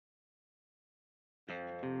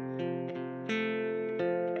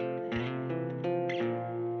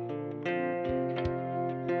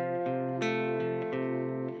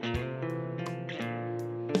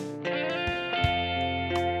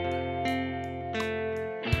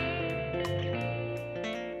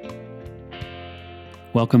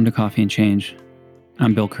Welcome to Coffee and Change.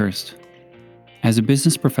 I'm Bill Kirst. As a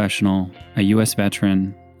business professional, a U.S.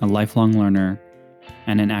 veteran, a lifelong learner,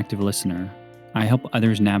 and an active listener, I help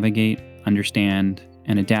others navigate, understand,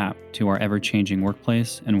 and adapt to our ever-changing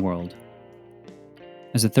workplace and world.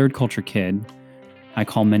 As a third culture kid, I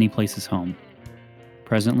call many places home.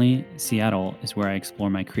 Presently, Seattle is where I explore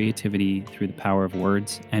my creativity through the power of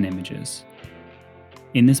words and images.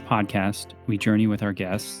 In this podcast, we journey with our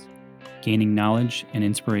guests, gaining knowledge and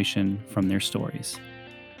inspiration from their stories.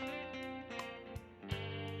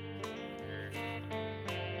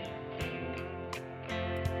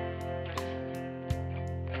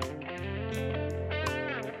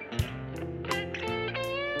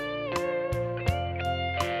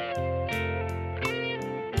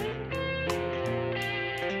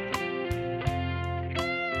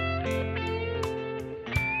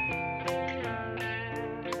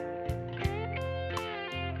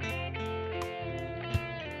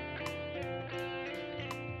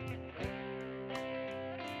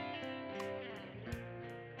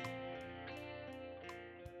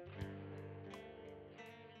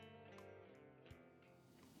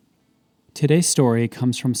 Today's story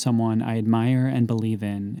comes from someone I admire and believe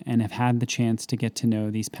in and have had the chance to get to know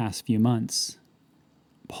these past few months.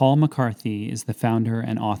 Paul McCarthy is the founder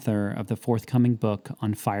and author of the forthcoming book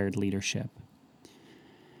on fired leadership.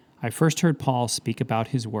 I first heard Paul speak about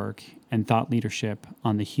his work and thought leadership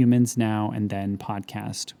on the Humans Now and Then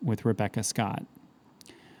podcast with Rebecca Scott.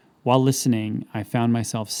 While listening, I found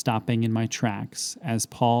myself stopping in my tracks as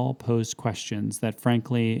Paul posed questions that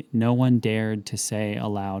frankly no one dared to say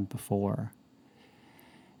aloud before.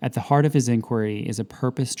 At the heart of his inquiry is a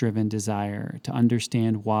purpose-driven desire to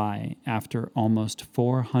understand why, after almost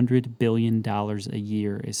 $400 billion a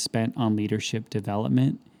year is spent on leadership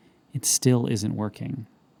development, it still isn't working.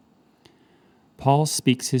 Paul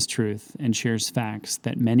speaks his truth and shares facts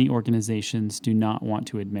that many organizations do not want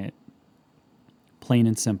to admit. Plain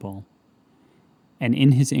and simple. And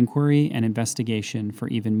in his inquiry and investigation for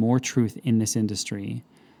even more truth in this industry,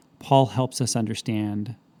 Paul helps us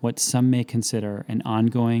understand what some may consider an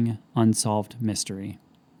ongoing, unsolved mystery.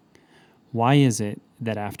 Why is it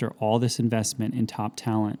that after all this investment in top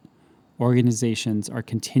talent, organizations are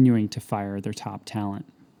continuing to fire their top talent?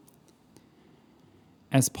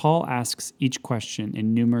 As Paul asks each question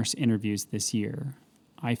in numerous interviews this year,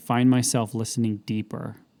 I find myself listening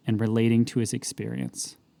deeper and relating to his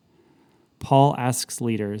experience. Paul asks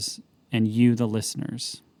leaders, and you, the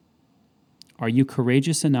listeners, are you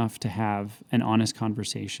courageous enough to have an honest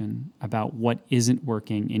conversation about what isn't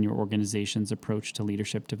working in your organization's approach to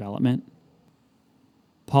leadership development?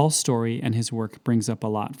 Paul's story and his work brings up a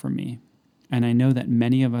lot for me, and I know that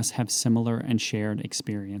many of us have similar and shared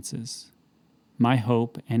experiences. My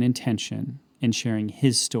hope and intention in sharing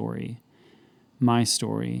his story, my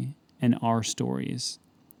story, and our stories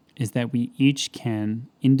is that we each can,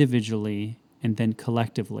 individually and then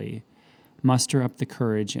collectively, muster up the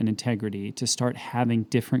courage and integrity to start having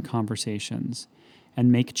different conversations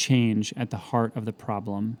and make change at the heart of the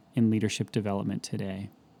problem in leadership development today.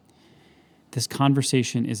 This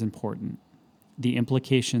conversation is important. The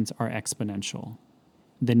implications are exponential.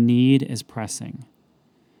 The need is pressing.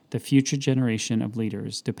 The future generation of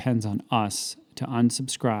leaders depends on us to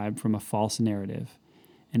unsubscribe from a false narrative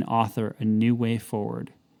and author a new way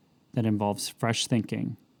forward that involves fresh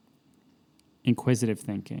thinking, inquisitive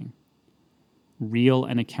thinking, real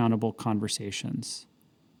and accountable conversations,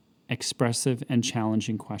 expressive and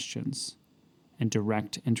challenging questions, and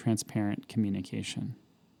direct and transparent communication.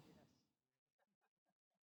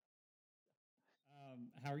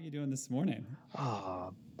 How are you doing this morning?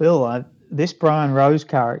 Bill, this Brian Rose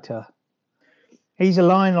character, he's a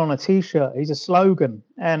line on a T-shirt. He's a slogan.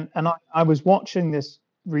 And I was watching this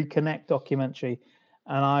Reconnect documentary,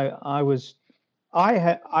 and I was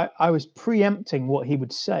preempting what he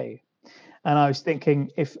would say, and I was thinking,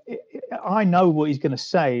 if I know what he's going to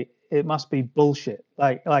say, it must be bullshit.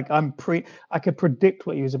 I could predict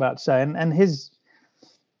what he was about to say, and his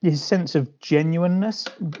sense of genuineness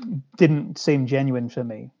didn't seem genuine for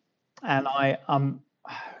me, and I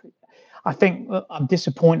think I'm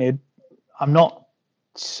disappointed. I'm not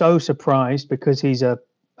so surprised because he's a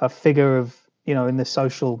figure of, in the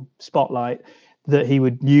social spotlight, that he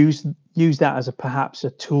would use that as perhaps a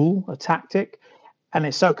tool, a tactic. And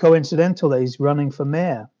it's so coincidental that he's running for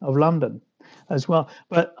mayor of London as well.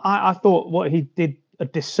 But I thought what he did a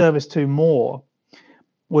disservice to more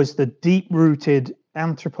was the deep-rooted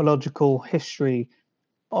anthropological history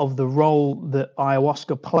of the role that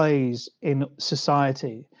ayahuasca plays in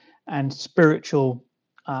society and spiritual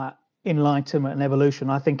enlightenment and evolution.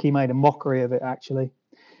 I think he made a mockery of it, actually.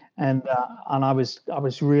 and I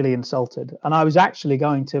was really insulted, and I was actually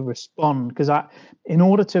going to respond because in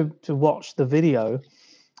order to watch the video,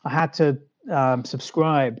 I had to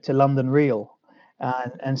subscribe to London Real,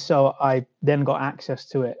 and so I then got access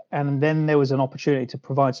to it, and then there was an opportunity to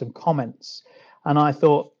provide some comments, and I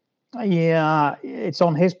thought, yeah, it's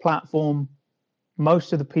on his platform.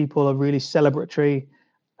 Most of the people are really celebratory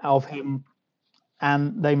of him,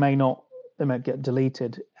 and they might get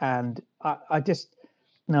deleted, and I just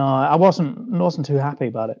no, I wasn't too happy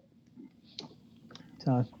about it.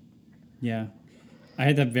 So Yeah. I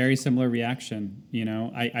had that very similar reaction.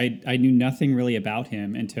 I knew nothing really about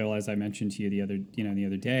him until, as I mentioned to you the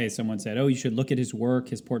other day, someone said, "Oh, you should look at his work.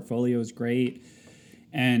 His portfolio is great."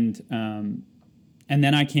 And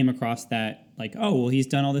then I came across that, like, oh, well, he's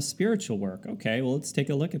done all this spiritual work. Okay, well, let's take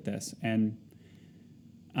a look at this. And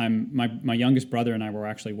my youngest brother and I were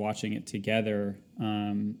actually watching it together,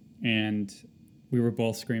 and we were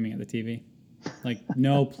both screaming at the TV, like,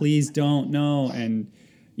 "No, please don't, no!" And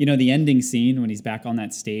the ending scene when he's back on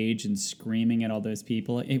that stage and screaming at all those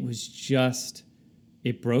people, it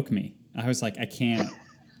broke me. I was like, I can't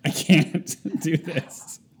do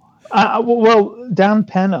this. well, Dan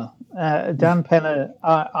Penner,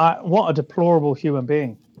 what a deplorable human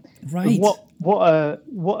being. Right. What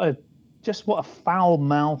a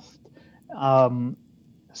foul-mouthed,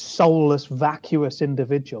 soulless, vacuous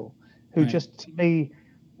individual who Right. just, to me,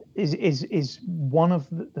 is one of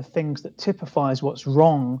the things that typifies what's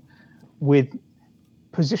wrong with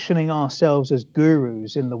positioning ourselves as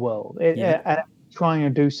gurus in the world, and trying to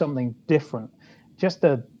do something different. Just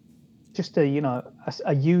a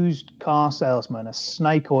a used car salesman, a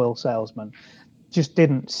snake oil salesman, just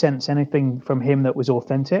didn't sense anything from him that was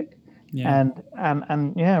authentic, Yeah.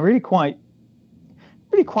 and yeah, really quite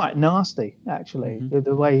nasty, actually. Mm-hmm.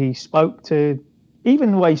 The way he spoke to,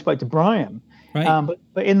 even the way he spoke to Brian. Right.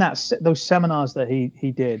 But in those seminars that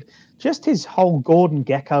he did, just his whole Gordon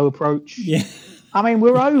Gekko approach. Yeah. I mean,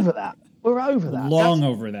 we're over that. We're over that.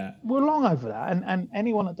 Over that. We're long over that. And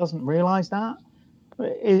anyone that doesn't realize that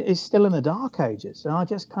is still in the dark ages. And I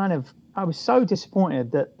was so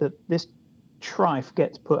disappointed that this trife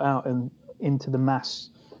gets put out into the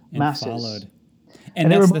masses. Followed. And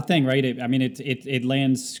that's the thing, right? It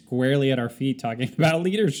lands squarely at our feet talking about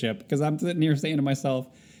leadership, because I'm sitting here saying to myself,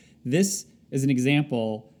 this is an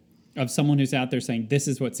example of someone who's out there saying this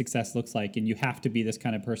is what success looks like, and you have to be this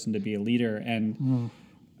kind of person to be a leader. And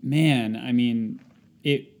man, I mean,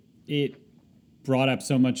 it brought up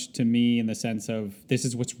so much to me in the sense of this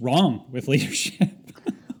is what's wrong with leadership.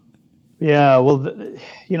 Yeah, well,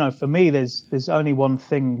 for me, there's only one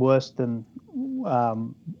thing worse than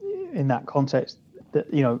in that context.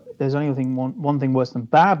 There's only one thing worse than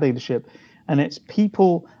bad leadership, and it's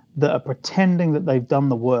people that are pretending that they've done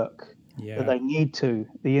the work that they need to,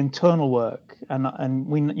 the internal work, and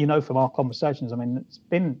we, from our conversations, I mean, it's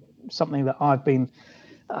been something that I've been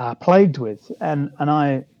plagued with, and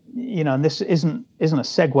I, and this isn't a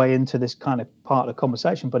segue into this kind of part of the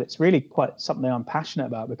conversation, but it's really quite something I'm passionate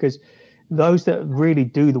about, because those that really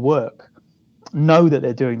do the work know that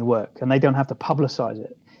they're doing the work, and they don't have to publicize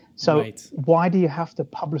it. So why do you have to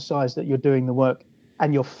publicize that you're doing the work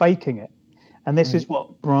and you're faking it? And this is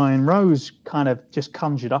what Brian Rose kind of just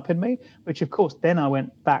conjured up in me, which, of course, then I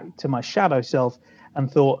went back to my shadow self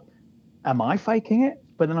and thought, am I faking it?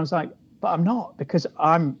 But then I was like, but I'm not, because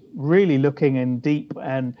I'm really looking in deep,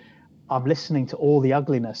 and I'm listening to all the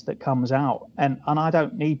ugliness that comes out. And I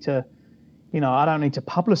don't need to, I don't need to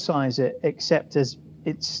publicize it, except as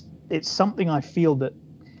it's something I feel that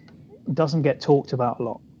doesn't get talked about a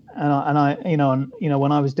lot. And I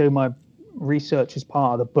when I was doing my research as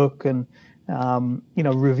part of the book, and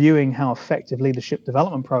reviewing how effective leadership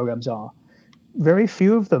development programs are, very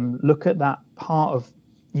few of them look at that part of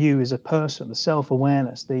you as a person, the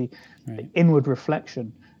self-awareness, the inward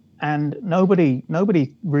reflection, and nobody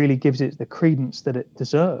really gives it the credence that it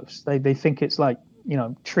deserves. They think it's like,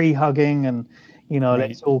 tree hugging and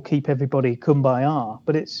let's all keep everybody kumbaya,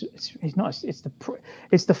 but it's not.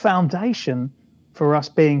 It's the foundation for us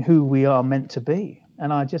being who we are meant to be.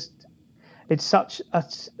 And it's such a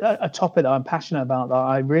topic that I'm passionate about, that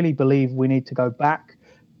I really believe we need to go back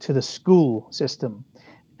to the school system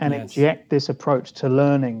and inject this approach to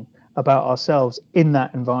learning about ourselves in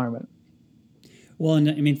that environment. Well, and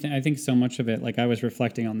I mean, I think so much of it, like I was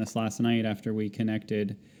reflecting on this last night after we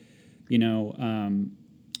connected,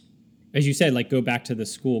 as you said, like go back to the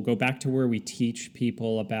school, go back to where we teach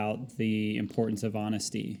people about the importance of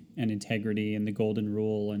honesty and integrity and the golden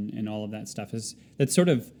rule and all of that stuff. That's sort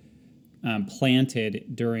of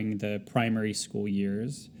planted during the primary school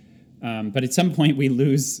years. But at some point we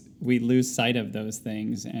lose sight of those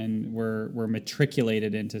things, and we're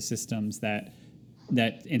matriculated into systems that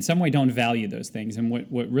in some way don't value those things. And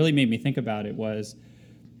what really made me think about it was,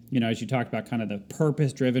 as you talked about kind of the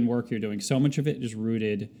purpose-driven work you're doing, so much of it is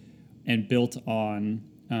rooted and built on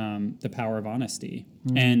the power of honesty,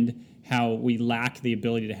 and how we lack the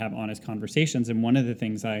ability to have honest conversations. And one of the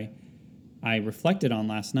things I reflected on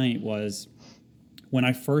last night was when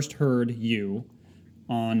I first heard you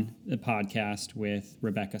on the podcast with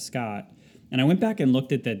Rebecca Scott, and I went back and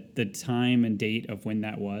looked at the time and date of when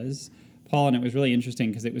that was, Paul, and it was really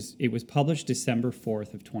interesting because it was published December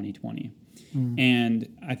 4th of 2020.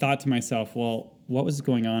 And I thought to myself, well, what was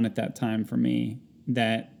going on at that time for me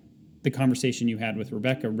that the conversation you had with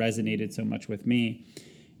Rebecca resonated so much with me?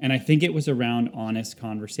 And I think it was around honest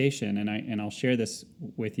conversation, and I'll share this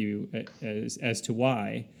with you as to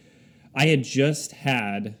why. I had just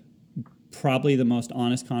had probably the most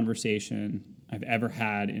honest conversation I've ever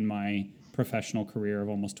had in my professional career of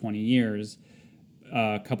almost 20 years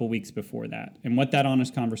a couple weeks before that. And what that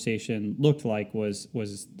honest conversation looked like was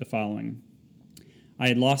the following. I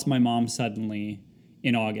had lost my mom suddenly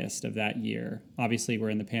in August of that year. Obviously, we're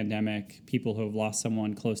in the pandemic. People who have lost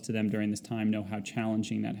someone close to them during this time know how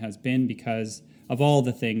challenging that has been because of all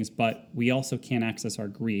the things, but we also can't access our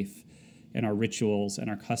grief and our rituals and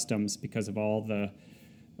our customs because of all the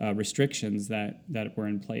restrictions that were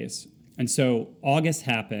in place. And so August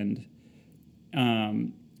happened.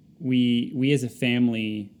 We as a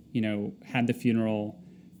family, had the funeral,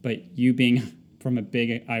 but you being from a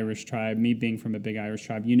big Irish tribe, me being from a big Irish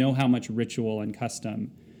tribe, how much ritual and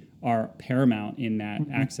custom are paramount in that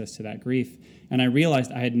access to that grief. And I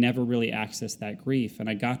realized I had never really accessed that grief. And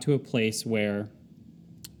I got to a place where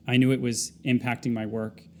I knew it was impacting my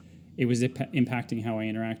work. It was impacting how I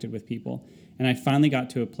interacted with people. And I finally got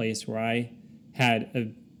to a place where I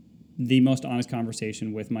had the most honest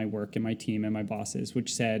conversation with my work and my team and my bosses,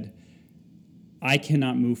 which said, I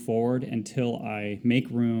cannot move forward until I make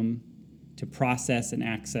room to process and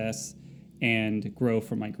access and grow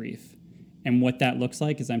from my grief. And what that looks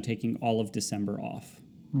like is I'm taking all of December off.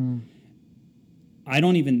 I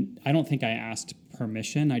don't think I asked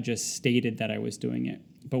permission. I just stated that I was doing it.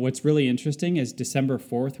 But what's really interesting is December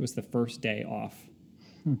 4th was the first day off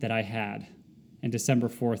that I had. And December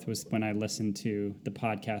 4th was when I listened to the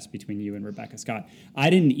podcast between you and Rebecca Scott. I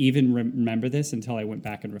didn't even remember this until I went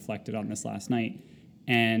back and reflected on this last night.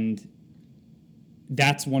 And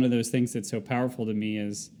that's one of those things that's so powerful to me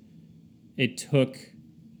is it took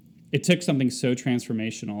something so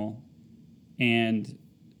transformational and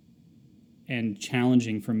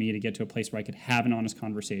challenging for me to get to a place where I could have an honest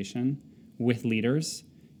conversation with leaders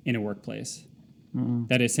in a workplace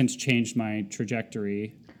that has since changed my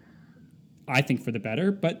trajectory, I think, for the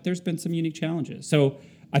better, but there's been some unique challenges. So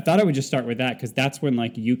I thought I would just start with that because that's when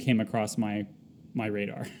you came across my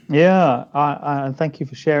radar. Yeah, I thank you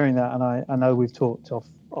for sharing that. And I know we've talked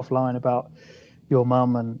offline about your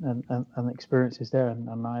mum and experiences there. And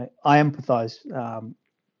I empathize.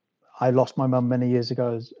 I lost my mum many years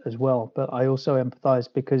ago as well, but I also empathize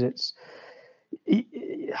because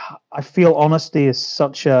I feel honesty is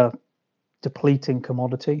such a depleting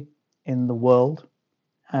commodity in the world.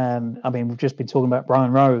 And I mean, we've just been talking about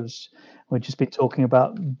Brian Rose. We've just been talking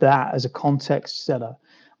about that as a context setter.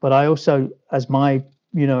 But I also, as my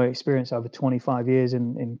experience over 25 years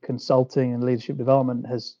in consulting and leadership development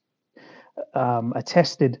has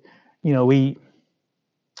attested, we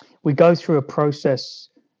go through a process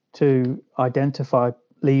to identify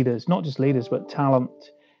leaders, not just leaders, but talent,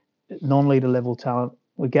 non-leader level talent.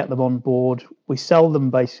 We get them on board. We sell them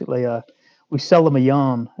basically a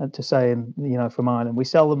yarn, to say from Ireland. We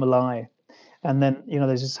sell them a lie. And then,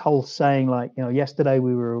 there's this whole saying yesterday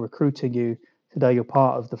we were recruiting you, today you're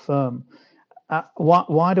part of the firm.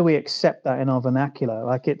 Why do we accept that in our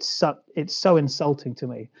vernacular? It's so insulting to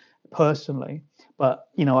me personally. But,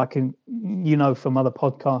 I can, from other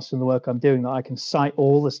podcasts and the work I'm doing, that I can cite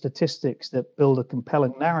all the statistics that build a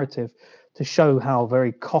compelling narrative to show how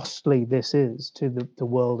very costly this is to the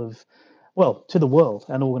world to the world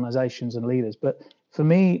and organizations and leaders. But for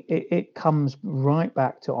me, it comes right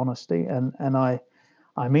back to honesty. And I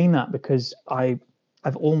mean that because I've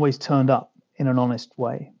always turned up in an honest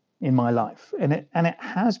way in my life. And it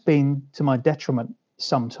has been to my detriment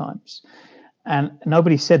sometimes. And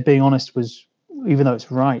nobody said being honest was, even though it's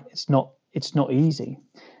right, it's not easy.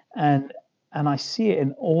 And I see it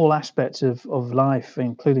in all aspects of life,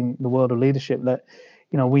 including the world of leadership, that,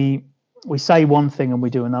 we say one thing and we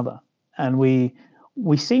do another. And we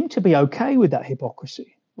seem to be okay with that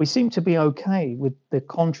hypocrisy. We seem to be okay with the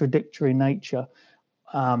contradictory nature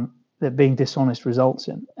that being dishonest results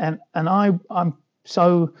in. And I'm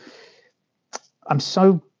so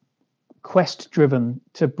quest driven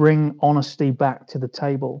to bring honesty back to the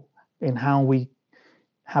table in how we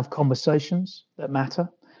have conversations that matter,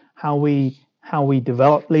 how we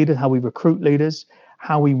develop leaders, how we recruit leaders,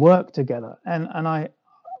 how we work together. And I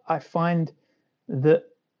find that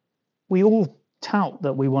we all tout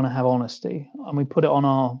that we want to have honesty, and we put it on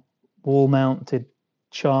our wall mounted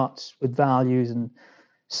charts with values and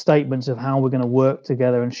statements of how we're going to work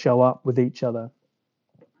together and show up with each other.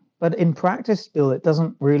 But in practice, still, it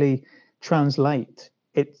doesn't really translate.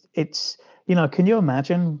 It's can you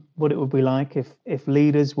imagine what it would be like if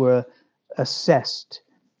leaders were assessed,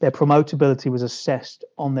 their promotability was assessed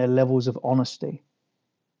on their levels of honesty,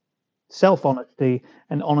 self-honesty,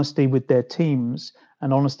 and honesty with their teams,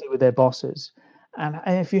 and honesty with their bosses. And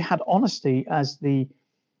if you had honesty as the,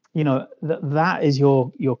 that is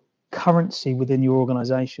your currency within your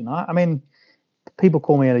organization. I mean, people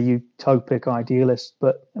call me a utopic idealist,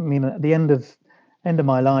 but I mean, at the end of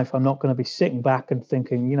my life, I'm not going to be sitting back and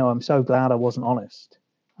thinking, I'm so glad I wasn't honest.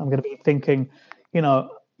 I'm going to be thinking,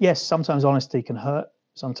 yes, sometimes honesty can hurt.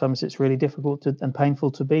 Sometimes it's really difficult and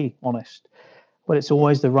painful to be honest, but it's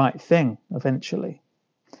always the right thing eventually.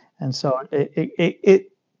 And so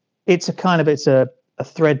it's a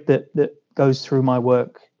thread that goes through my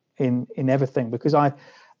work in everything, because I,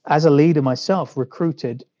 as a leader myself,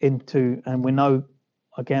 recruited into, and we know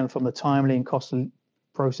again from the timely and costly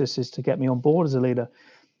processes to get me on board as a leader,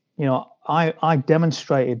 I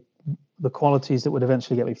demonstrated the qualities that would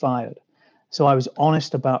eventually get me fired. So I was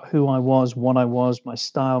honest about who I was, what I was, my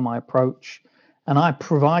style, my approach, and I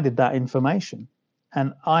provided that information.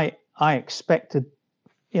 And I expected,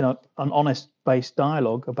 an honest based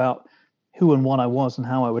dialogue about who and what I was and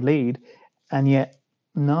how I would lead. And yet,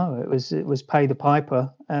 no, it was pay the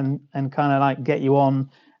piper and kind of like get you on.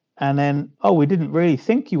 And then, we didn't really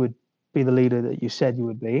think you would be the leader that you said you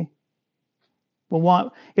would be. Well, why?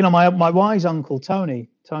 My wise uncle Tony,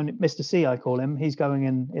 Mr. C, I call him. He's going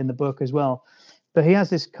in the book as well. But he has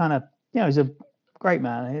this kind of, he's a great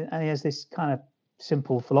man, and he has this kind of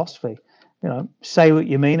simple philosophy. Say what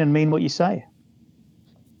you mean and mean what you say.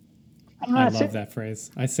 I love that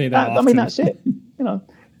phrase. I say that often. I mean, that's it.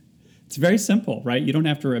 It's very simple, right? You don't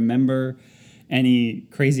have to remember any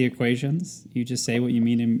crazy equations. You just say what you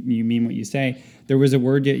mean and you mean what you say. There was a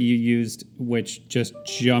word that you used which just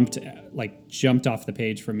jumped off the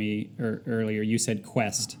page for me earlier. You said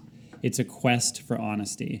quest. It's a quest for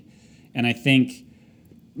honesty. And I think,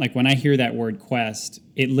 like, when I hear that word quest,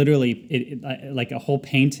 it literally, like a whole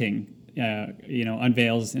painting,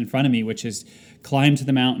 unveils in front of me, which is climb to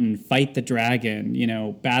the mountain, fight the dragon,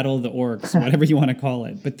 battle the orcs, whatever you want to call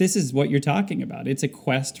it. But this is what you're talking about. It's a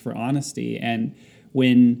quest for honesty. And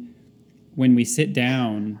when we sit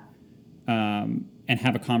down and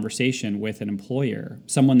have a conversation with an employer,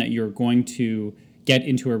 someone that you're going to get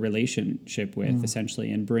into a relationship with,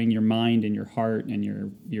 essentially, and bring your mind and your heart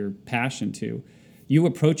and your passion to, you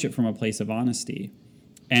approach it from a place of honesty.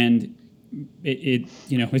 And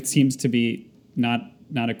it seems to be not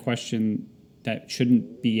a question that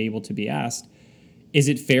shouldn't be able to be asked. Is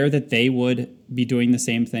it fair that they would be doing the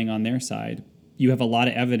same thing on their side? You have a lot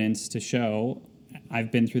of evidence to show.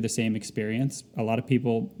 I've been through the same experience. A lot of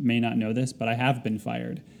people may not know this, but I have been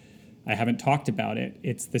fired. I haven't talked about it.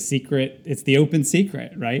 It's the secret. It's the open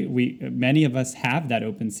secret, right? Many of us have that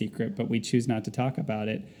open secret, but we choose not to talk about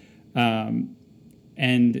it. And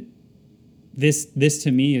this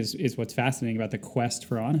to me is what's fascinating about the quest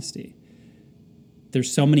for honesty. There's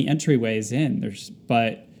so many entryways in,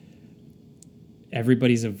 but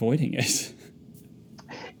everybody's avoiding it.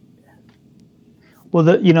 Well,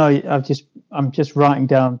 I'm just writing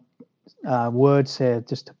down words here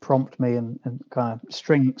just to prompt me and kind of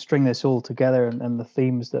string this all together and the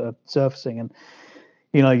themes that are surfacing. And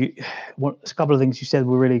a couple of things you said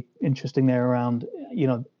were really interesting there around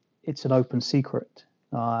it's an open secret,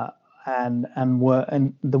 and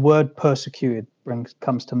the word persecuted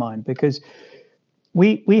comes to mind, because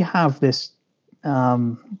we have this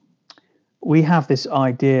idea,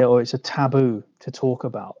 or it's a taboo to talk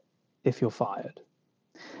about if you're fired.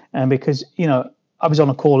 And because I was on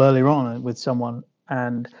a call earlier on with someone,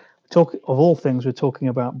 and of all things, we're talking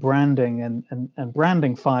about branding and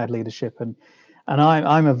branding fired leadership, and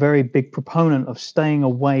I'm a very big proponent of staying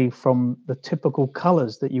away from the typical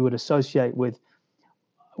colors that you would associate with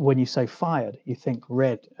when you say fired. You think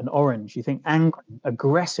red and orange, you think angry,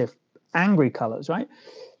 aggressive, angry colors, right?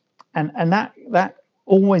 And that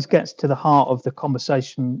always gets to the heart of the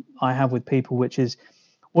conversation I have with people, which is,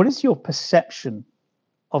 what is your perception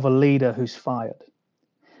of a leader who's fired?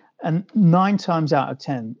 And 9 times out of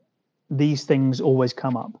 10, these things always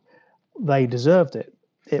come up. They deserved it.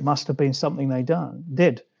 It must have been something they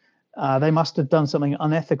did. They must have done something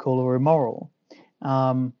unethical or immoral.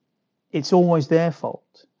 It's always their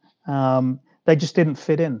fault. They just didn't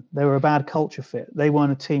fit in. They were a bad culture fit. They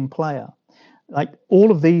weren't a team player. Like,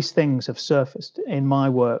 all of these things have surfaced in my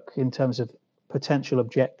work in terms of potential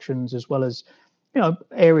objections, as well as,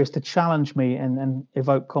 areas to challenge me and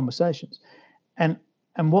evoke conversations. And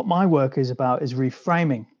what my work is about is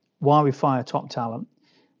reframing why we fire top talent,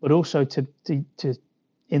 but also to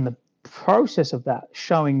in the process of that,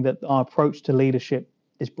 showing that our approach to leadership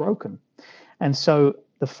is broken. And so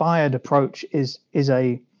the fired approach is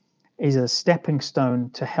a stepping stone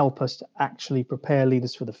to help us to actually prepare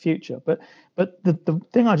leaders for the future. But the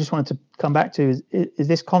thing I just wanted to come back to is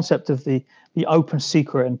this concept of the open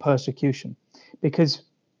secret and persecution, because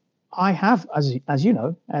I have, as you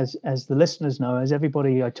know, as the listeners know, as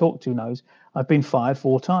everybody I talk to knows, I've been fired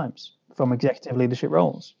 4 times from executive leadership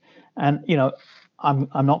roles. And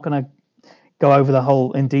I'm not going to go over the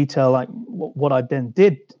whole in detail, like what I then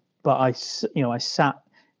did, but I sat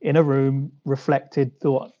in a room, reflected,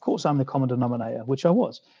 thought, of course I'm the common denominator, which I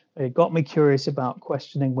was. It got me curious about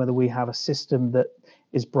questioning whether we have a system that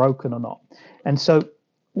is broken or not. And so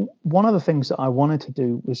one of the things that I wanted to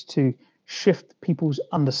do was to shift people's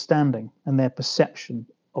understanding and their perception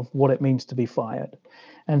of what it means to be fired.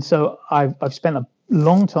 And so I've spent a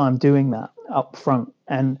long time doing that up front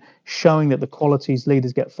and showing that the qualities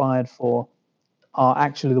leaders get fired for are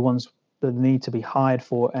actually the ones that need to be hired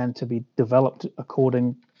for and to be developed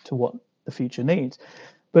according to what the future needs.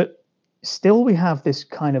 But still, we have this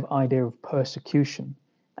kind of idea of persecution.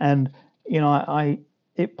 And,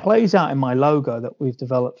 it plays out in my logo that we've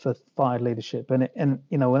developed for fired leadership. And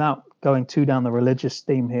without going too down the religious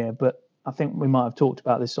theme here, but I think we might have talked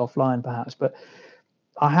about this offline perhaps, but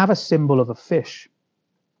I have a symbol of a fish,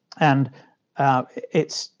 and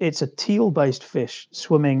it's a teal-based fish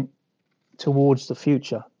swimming towards the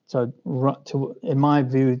future. So in my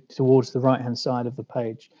view, towards the right-hand side of the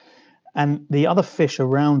page. And the other fish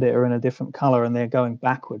around it are in a different color, and they're going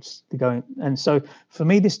backwards. And so for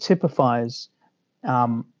me, this typifies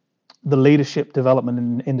the leadership development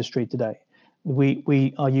in the industry today.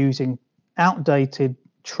 We are using outdated,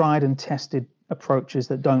 tried and tested approaches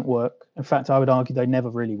that don't work. In fact, I would argue they never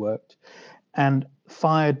really worked. And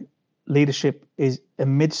fired leadership is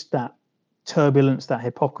amidst that turbulence, that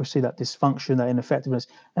hypocrisy, that dysfunction, that ineffectiveness,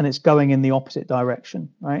 and it's going in the opposite direction,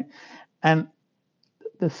 right? And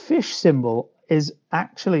the fish symbol is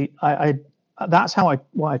actually, that's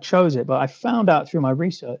why I chose it. But I found out through my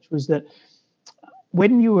research was that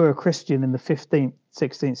when you were a Christian in the 15th,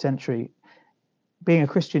 16th century, being a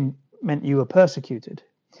Christian meant you were persecuted.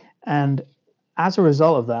 And as a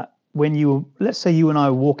result of that, let's say you and I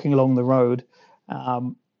were walking along the road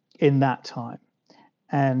in that time,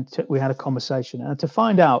 and we had a conversation, and to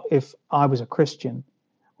find out if I was a Christian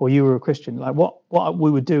or you were a Christian, like what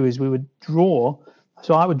we would do is we would draw.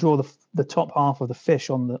 So I would draw the top half of the fish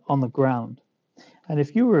on the ground, and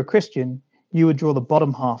if you were a Christian, you would draw the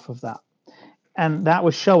bottom half of that, and that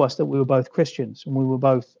would show us that we were both Christians and we were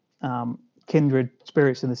both kindred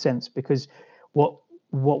spirits in the sense, because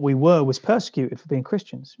what we were was persecuted for being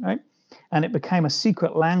Christians, right? And it became a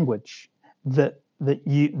secret language that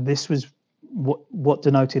this was what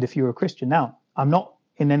denoted if you were a Christian. Now, I'm not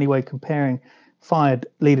in any way comparing fired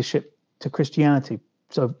leadership to Christianity.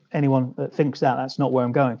 So anyone that thinks that's not where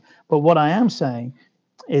I'm going. But what I am saying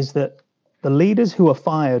is that the leaders who are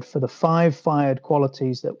fired for the 5 fired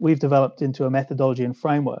qualities that we've developed into a methodology and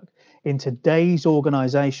framework in today's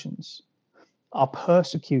organizations are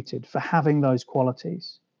persecuted for having those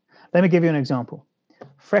qualities. Let me give you an example.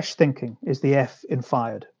 Fresh thinking is the F in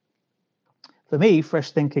fired. For me,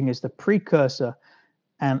 fresh thinking is the precursor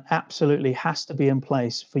and absolutely has to be in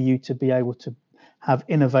place for you to be able to have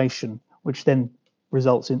innovation, which then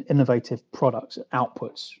results in innovative products,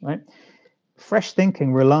 outputs, right? Fresh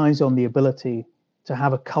thinking relies on the ability to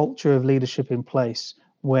have a culture of leadership in place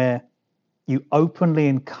where you openly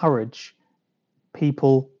encourage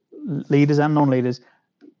people, leaders and non-leaders,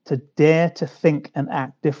 to dare to think and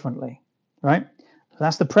act differently, right? So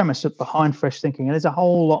that's the premise behind fresh thinking. And there's a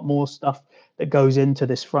whole lot more stuff that goes into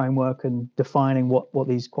this framework and defining what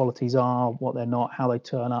these qualities are, what they're not, how they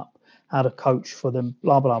turn up, how to coach for them,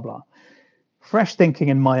 blah, blah, blah. Fresh thinking,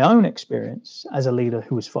 in my own experience as a leader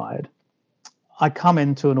who was fired, I come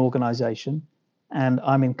into an organization and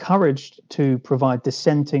I'm encouraged to provide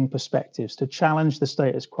dissenting perspectives, to challenge the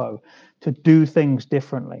status quo, to do things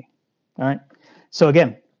differently. All right. So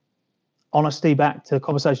again, honesty, back to the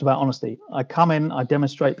conversation about honesty. I come in, I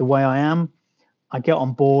demonstrate the way I am, I get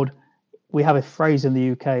on board. we have a phrase in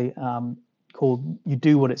the UK called "you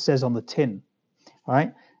do what it says on the tin." All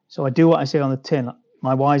right. So I do what I say on the tin.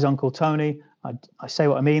 My wise uncle Tony, I say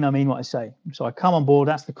what I mean what I say. So I come on board.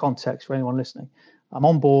 That's the context for anyone listening. I'm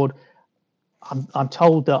on board. I'm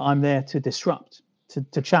told that I'm there to disrupt,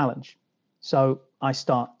 to challenge. So I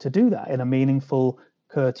start to do that in a meaningful,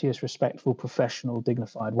 courteous, respectful, professional,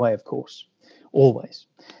 dignified way, of course. Always.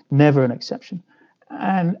 Never an exception.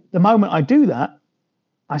 And the moment I do that,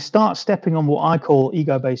 I start stepping on what I call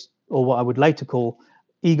ego-based, or what I would later call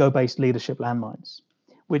ego-based leadership landmines,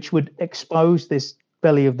 which would expose this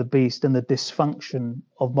belly of the beast and the dysfunction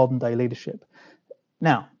of modern day leadership.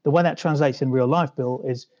 Now, the way that translates in real life, Bill,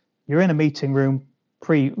 is you're in a meeting room.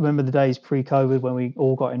 Remember the days pre-COVID when we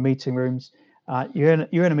all got in meeting rooms. You're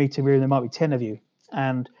in a meeting room. There might be 10 of you,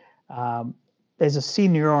 and there's a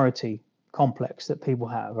seniority complex that people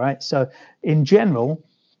have, right? So, in general,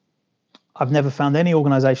 I've never found any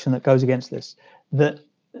organization that goes against this. That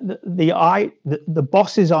the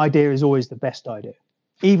boss's idea is always the best idea,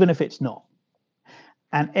 even if it's not.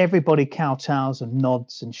 And everybody kowtows and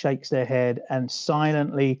nods and shakes their head and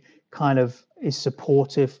silently kind of is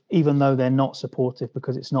supportive, even though they're not supportive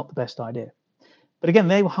because it's not the best idea. But again,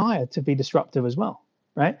 they were hired to be disruptive as well,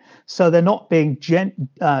 right? So they're not being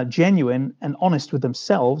genuine and honest with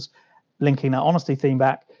themselves, linking that honesty theme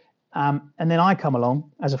back. And then I come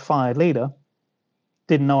along as a fired leader,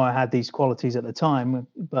 didn't know I had these qualities at the time,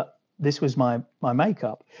 but this was my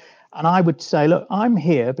makeup. And I would say, look, I'm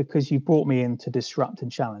here because you brought me in to disrupt and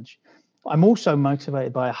challenge. I'm also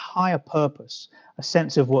motivated by a higher purpose, a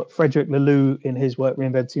sense of what Frederick Laloux in his work,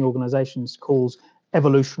 Reinventing Organizations, calls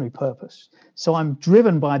evolutionary purpose. So I'm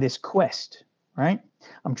driven by this quest, right?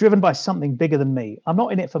 I'm driven by something bigger than me. I'm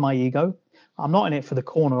not in it for my ego. I'm not in it for the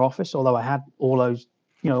corner office, although I had all those,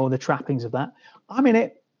 all the trappings of that. I'm in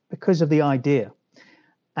it because of the idea.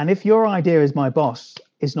 And if your idea as my boss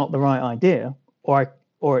is not the right idea,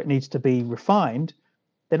 or it needs to be refined,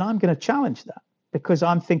 then I'm going to challenge that because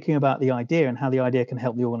I'm thinking about the idea and how the idea can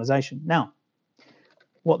help the organization. Now,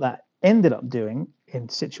 what that ended up doing in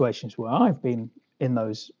situations where I've been in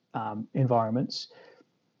those environments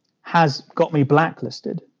has got me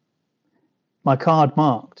blacklisted, my card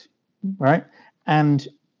marked, right? And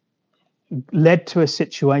led to a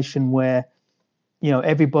situation where,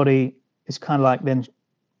 everybody is kind of like then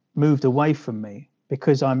moved away from me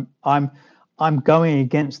because I'm going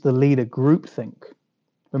against the leader groupthink.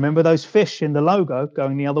 Remember those fish in the logo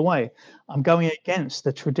going the other way? I'm going against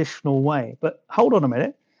the traditional way. But hold on a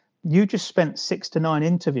minute. You just spent 6 to 9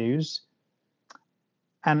 interviews.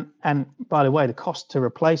 And by the way, the cost to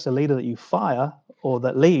replace a leader that you fire or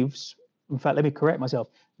that leaves, in fact, let me correct myself.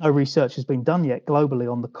 No research has been done yet globally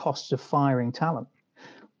on the costs of firing talent.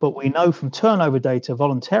 But we know from turnover data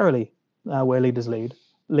voluntarily where leaders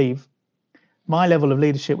leave, my level of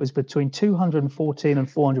leadership was between 214 and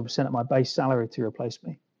 400% of my base salary to replace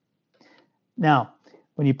me. Now,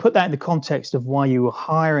 when you put that in the context of why you were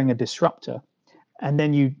hiring a disruptor, and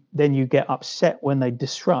then you get upset when they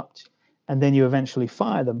disrupt, and then you eventually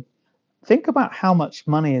fire them, think about how much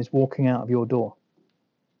money is walking out of your door.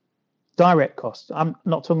 Direct costs. I'm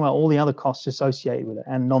not talking about all the other costs associated with it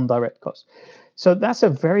and non-direct costs. So that's a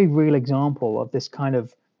very real example of this kind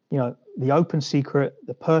of, the open secret,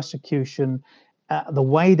 the persecution, the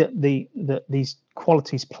way that these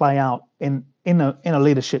qualities play out in a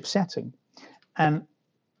leadership setting. And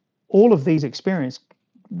all of these experiences,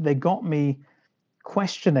 they got me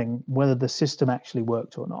questioning whether the system actually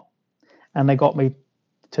worked or not. And they got me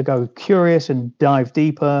to go curious and dive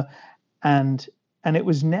deeper. And it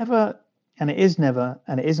was never, and it is never,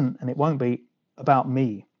 and it isn't, and it won't be about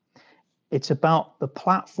me. It's about the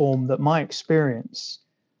platform that my experience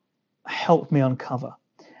helped me uncover.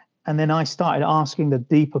 And then I started asking the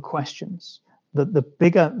deeper questions, the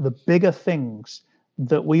bigger things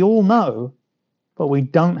that we all know, but we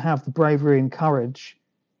don't have the bravery and courage,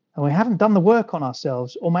 and we haven't done the work on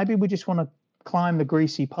ourselves, or maybe we just want to climb the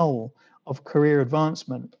greasy pole of career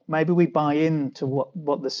advancement. Maybe we buy into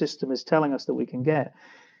what the system is telling us that we can get.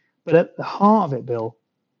 But at the heart of it, Bill,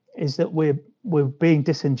 is that we're being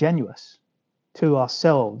disingenuous to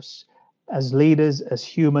ourselves as leaders, as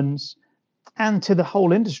humans, and to the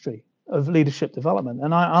whole industry of leadership development.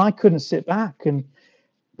 And I couldn't sit back, and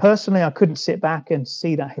personally, I couldn't sit back and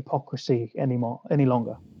see that hypocrisy any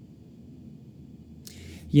longer.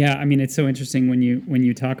 Yeah, I mean, it's so interesting when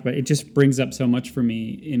you talk about it. It just brings up so much for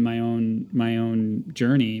me in my own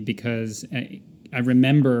journey, because I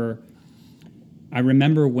remember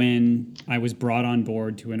when I was brought on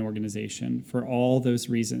board to an organization for all those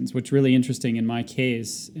reasons, which really interesting in my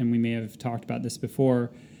case, and we may have talked about this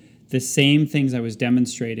before, the same things I was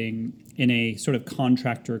demonstrating in a sort of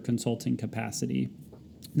contractor consulting capacity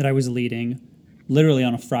that I was leading literally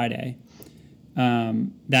on a Friday.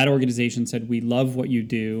 That organization said, we love what you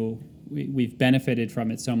do. We've benefited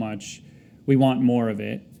from it so much. We want more of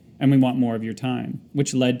it, and we want more of your time,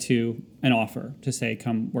 which led to an offer to say,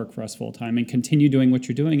 come work for us full time and continue doing what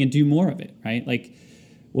you're doing and do more of it, right? Like,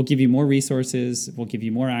 we'll give you more resources. We'll give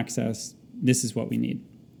you more access. This is what we need.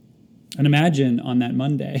 And imagine on that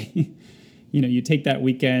Monday, you take that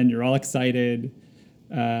weekend, you're all excited,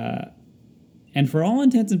 and for all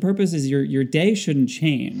intents and purposes, your day shouldn't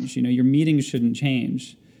change. Your meetings shouldn't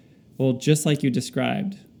change. Well, just like you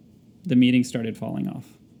described, the meetings started falling off.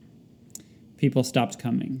 People stopped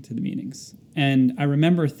coming to the meetings. And I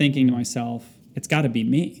remember thinking to myself, it's got to be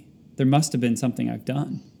me. There must have been something I've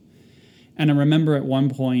done. And I remember at one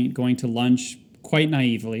point going to lunch quite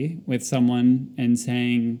naively with someone and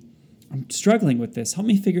saying, I'm struggling with this. Help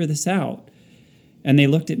me figure this out. And they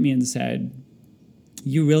looked at me and said,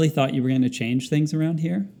 you really thought you were going to change things around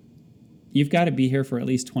here? You've got to be here for at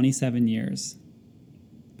least 27 years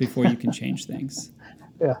before you can change things.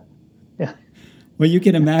 Yeah. Yeah. Well, you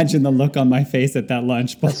can imagine the look on my face at that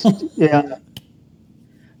lunch, Paul. Yeah.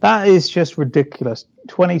 That is just ridiculous.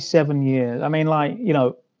 27 years. I mean,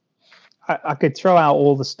 I could throw out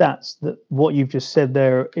all the stats that what you've just said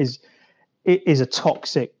there is a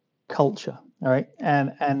toxic culture. All right.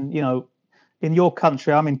 And in your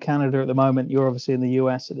country, I'm in Canada at the moment, you're obviously in the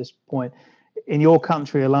US at this point. In your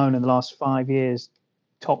country alone, in the last 5 years,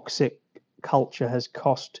 toxic culture has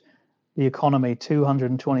cost the economy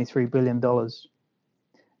 $223 billion.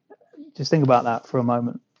 Just think about that for a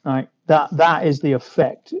moment. Right? That is the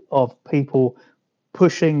effect of people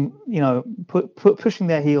pushing, pushing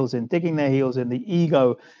their heels in, digging their heels in, the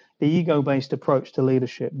ego-based approach to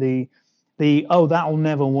leadership, the that will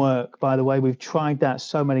never work. By the way, we've tried that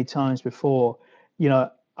so many times before.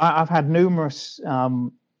 I've had numerous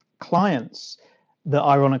clients that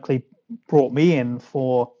ironically brought me in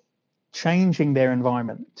for changing their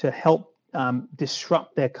environment to help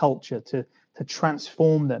disrupt their culture, to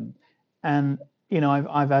transform them. And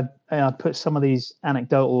I've put some of these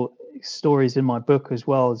anecdotal stories in my book as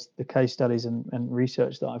well as the case studies and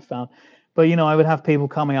research that I've found. But I would have people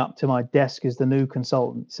coming up to my desk as the new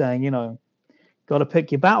consultant saying, got to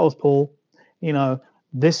pick your battles, Paul.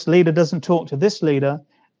 This leader doesn't talk to this leader,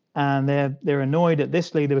 and they're annoyed at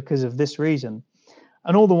this leader because of this reason.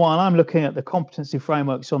 And all the while, I'm looking at the competency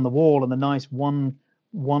frameworks on the wall and the nice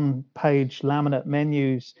one-page laminate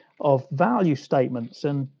menus of value statements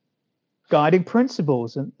and guiding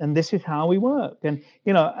principles, and this is how we work. And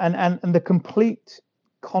and the complete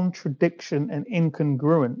contradiction and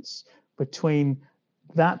incongruence between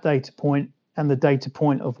that data point and the data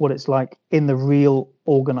point of what it's like in the real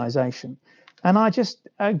organization. And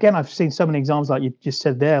I've seen so many examples like you just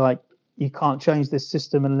said there, like you can't change this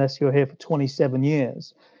system unless you're here for 27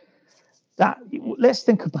 years. Let's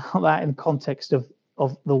think about that in context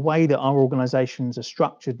of the way that our organizations are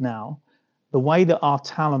structured now, the way that our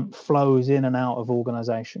talent flows in and out of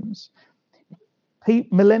organizations.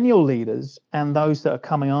 Millennial leaders and those that are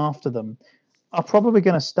coming after them are probably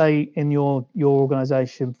going to stay in your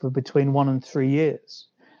organization for between 1 and 3 years.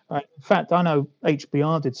 Right? In fact, I know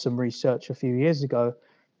HBR did some research a few years ago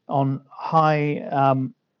on high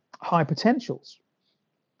potentials,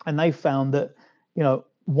 and they found that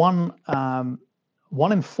one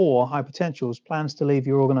in 4 high potentials plans to leave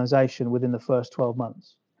your organization within the first 12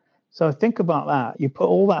 months. So think about that. You put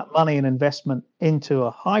all that money and investment into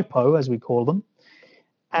a hypo, as we call them,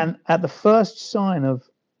 and at the first sign of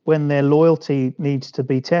when their loyalty needs to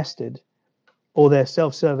be tested, or their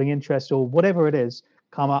self-serving interest, or whatever it is,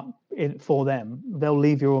 come up for them, they'll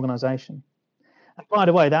leave your organization. And by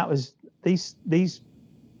the way, that was these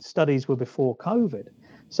studies were before COVID.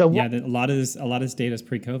 So a lot of this data is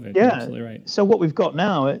pre-COVID. Yeah, you're absolutely right. So what we've got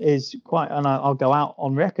now is and I'll go out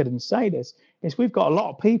on record and say this, is we've got a lot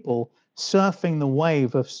of people surfing the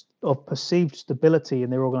wave of perceived stability in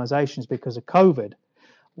their organizations because of COVID.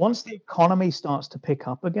 Once the economy starts to pick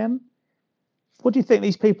up again, what do you think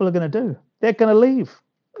these people are going to do? They're going to leave.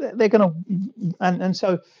 They're going to, and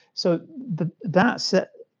so that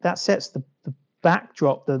sets the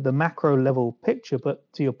backdrop, the macro level picture. But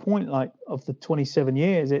to your point, like of the 27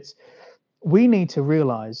 years, we need to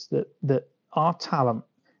realize that our talent,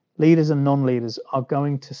 leaders and non-leaders, are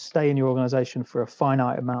going to stay in your organization for a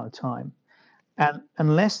finite amount of time, and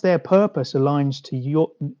unless their purpose aligns to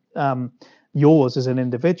yours as an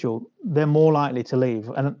individual, they're more likely to leave.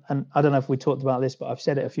 And I don't know if we talked about this, but I've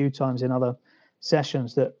said it a few times in other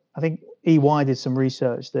sessions that I think EY did some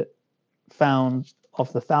research that found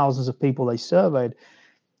of the thousands of people they surveyed,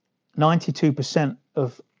 92%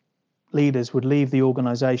 of leaders would leave the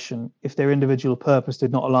organization if their individual purpose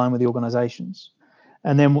did not align with the organization's.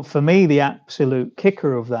 And then for me, the absolute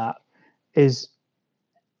kicker of that is,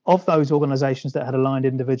 of those organizations that had aligned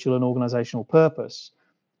individual and organizational purpose,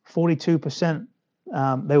 42%,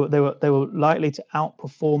 they were likely to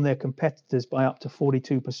outperform their competitors by up to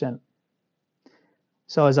 42%.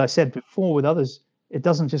 So as I said before with others, it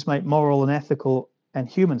doesn't just make moral and ethical and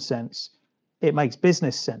human sense, it makes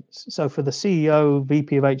business sense. So for the CEO,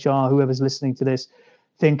 VP of HR, whoever's listening to this,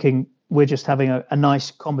 thinking we're just having a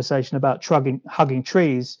nice conversation about hugging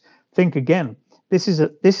trees, think again. This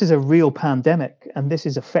is a real pandemic, and this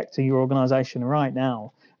is affecting your organization right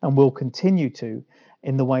now, and will continue to,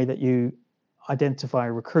 in the way that you identify,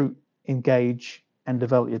 recruit, engage, and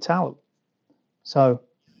develop your talent. So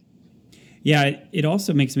yeah, it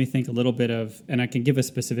also makes me think a little bit of, and I can give a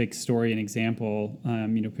specific story and example,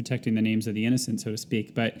 protecting the names of the innocent, so to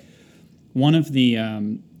speak. But one of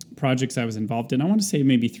the projects I was involved in, I want to say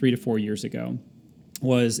maybe 3 to 4 years ago,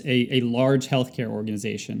 was a large healthcare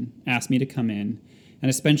organization asked me to come in and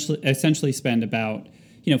essentially spend about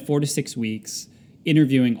 4 to 6 weeks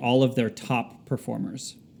interviewing all of their top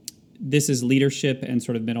performers. This is leadership and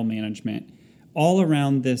sort of middle management, all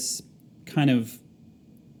around this kind of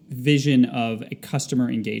vision of a customer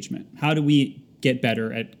engagement. How do we get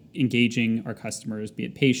better at engaging our customers, be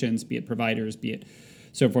it patients, be it providers, be it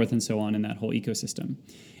so forth and so on in that whole ecosystem?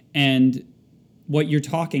 And what you're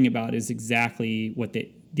talking about is exactly what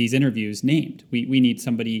these interviews named. We need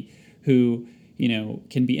somebody who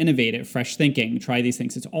can be innovative, fresh thinking, try these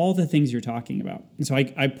things. It's all the things you're talking about. And so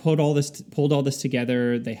I pulled all this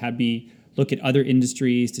together. They had me look at other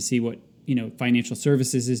industries to see what financial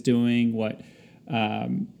services is doing, what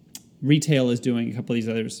retail is doing, a couple of these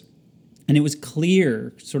others. And it was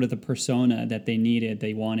clear sort of the persona that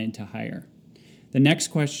they wanted to hire. The next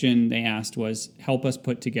question they asked was, help us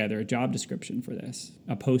put together a job description for this,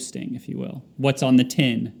 a posting, if you will. What's on the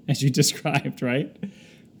tin, as you described, right?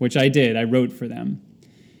 Which I did. I wrote for them.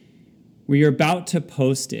 We were about to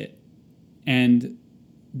post it, and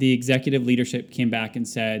the executive leadership came back and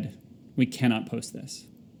said, we cannot post this.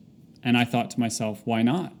 And I thought to myself, why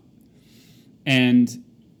not? And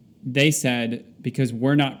they said, because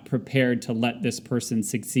we're not prepared to let this person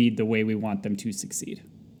succeed the way we want them to succeed.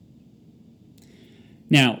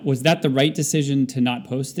 Now, was that the right decision to not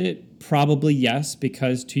post it? Probably yes,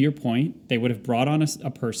 because to your point, they would have brought on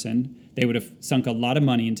a person, they would have sunk a lot of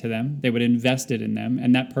money into them, they would have invested in them,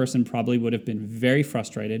 and that person probably would have been very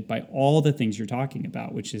frustrated by all the things you're talking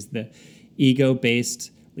about, which is the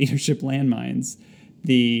ego-based leadership landmines,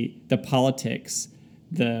 the politics,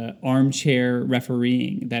 the armchair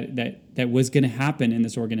refereeing that was going to happen in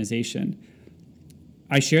this organization.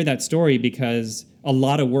 I share that story because a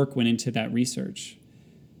lot of work went into that research.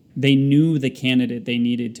 They knew the candidate they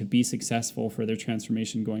needed to be successful for their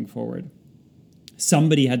transformation going forward.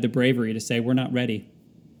 Somebody had the bravery to say, we're not ready.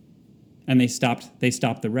 And they stopped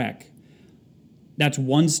the wreck. That's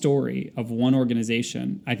one story of one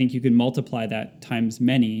organization. I think you can multiply that times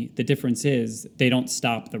many. The difference is they don't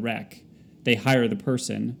stop the wreck. They hire the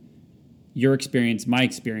person. Your experience, my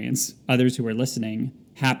experience, others who are listening,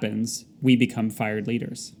 happens. We become fired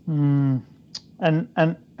leaders. And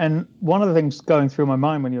one of the things going through my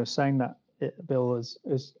mind when you were saying that, Bill,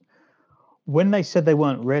 is when they said they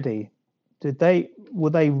weren't ready, were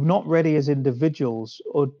they not ready as individuals,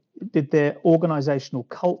 or did their organizational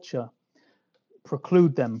culture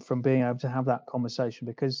preclude them from being able to have that conversation?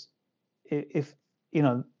 Because if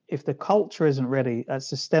the culture isn't ready at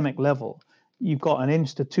systemic level, you've got an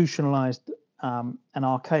institutionalized an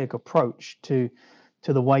archaic approach to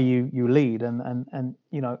the way you lead,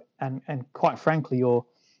 and quite frankly, you're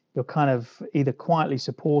kind of either quietly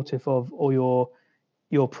supportive of, or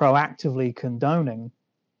you're proactively condoning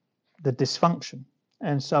the dysfunction.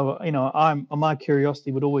 And so my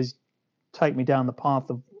curiosity would always take me down the path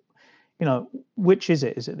of which is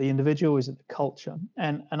it? Is it the individual? Is it the culture?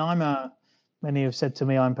 And many have said to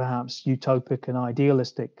me I'm perhaps utopic and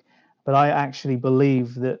idealistic, but I actually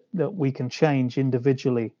believe that we can change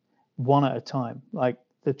individually, one at a time, like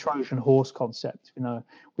the Trojan horse concept.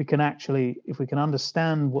 We can actually, if we can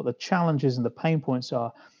understand what the challenges and the pain points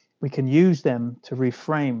are, we can use them to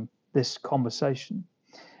reframe this conversation.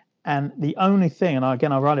 And the only thing, and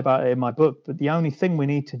again, I write about it in my book, but the only thing we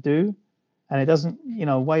need to do, and it doesn't,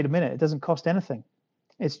 wait a minute, it doesn't cost anything.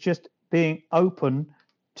 It's just being open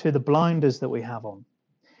to the blinders that we have on,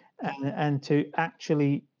 and to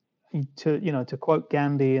actually, to quote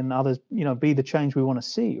Gandhi and others, be the change we want to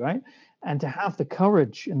see, right? And to have the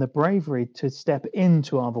courage and the bravery to step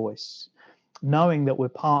into our voice, knowing that we're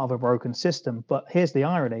part of a broken system. But here's the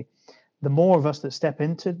irony: the more of us that step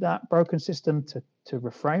into that broken system to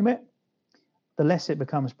reframe it, the less it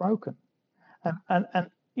becomes broken. And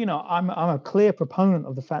I'm a clear proponent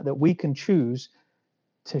of the fact that we can choose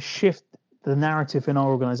to shift the narrative in our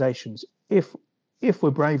organizations if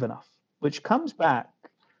we're brave enough, which comes back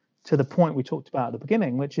to the point we talked about at the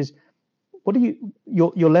beginning, which is what do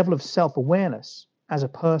your level of self-awareness as a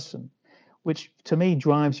person, which to me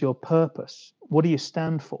drives your purpose. What do you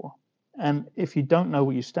stand for? And if you don't know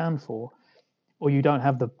what you stand for, or you don't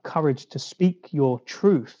have the courage to speak your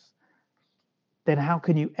truth, then how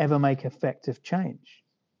can you ever make effective change?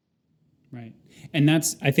 Right. And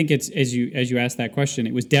I think it's, as you asked that question,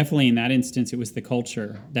 it was definitely in that instance, it was the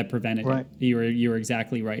culture that prevented Right. it. You were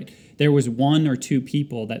exactly right. There was one or two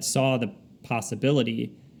people that saw the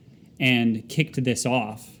possibility and kicked this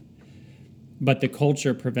off, but the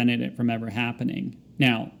culture prevented it from ever happening.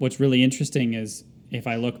 Now, what's really interesting is if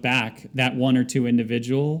I look back, that one or two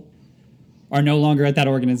individual are no longer at that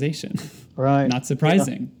organization. Right. Not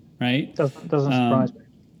surprising, right? Doesn't surprise me.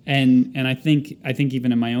 And I think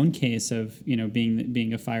even in my own case of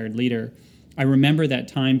being a fired leader, I remember that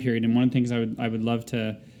time period. And one of the things I would love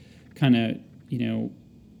to kind of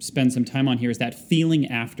spend some time on here is that feeling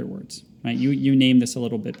afterwards. Right? You named this a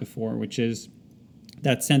little bit before, which is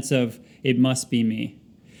that sense of it must be me.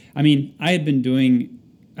 I mean, I had been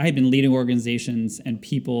leading organizations and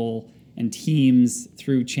people and teams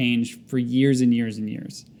through change for years and years and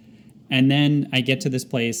years. And then I get to this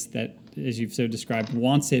place that, as you've so described,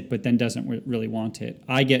 wants it, but then doesn't really want it.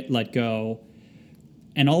 I get let go.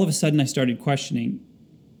 And all of a sudden I started questioning,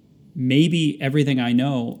 maybe everything I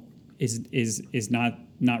know is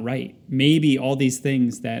not right. Maybe all these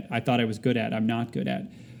things that I thought I was good at, I'm not good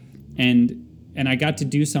at. And I got to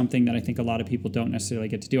do something that I think a lot of people don't necessarily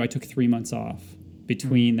get to do. I took 3 months off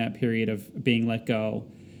between that period of being let go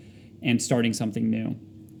and starting something new.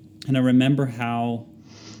 And I remember how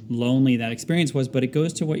lonely that experience was, but it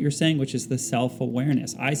goes to what you're saying, which is the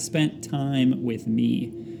self-awareness. I spent time with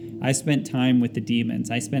me. I spent time with the demons.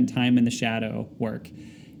 I spent time in the shadow work.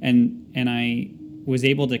 And I was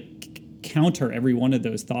able to counter every one of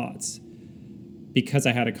those thoughts because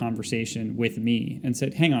I had a conversation with me and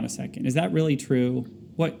said, hang on a second, is that really true?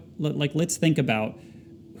 Let's think about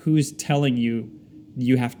who's telling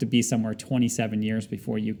you have to be somewhere 27 years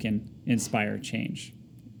before you can inspire change.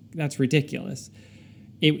 That's ridiculous.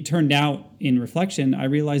 It turned out in reflection, I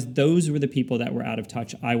realized those were the people that were out of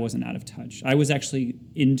touch. I wasn't out of touch. I was actually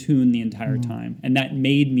in tune the entire time. And that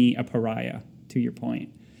made me a pariah, to your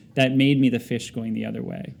point. That made me the fish going the other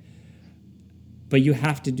way. But you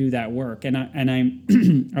have to do that work. And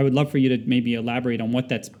I would love for you to maybe elaborate on what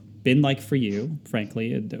that's been like for you,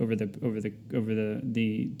 frankly, over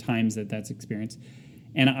the times that's experienced.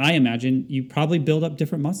 And I imagine you probably build up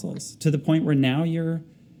different muscles to the point where now you're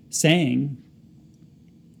saying,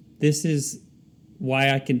 this is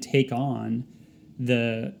why I can take on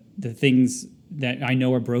the things that I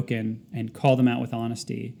know are broken and call them out with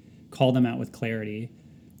honesty, call them out with clarity,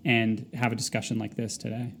 and have a discussion like this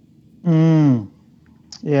today.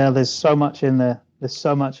 Yeah, there's so much in there.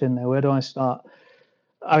 Where do I start?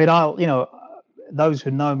 I mean, those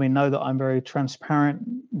who know me know that I'm very transparent,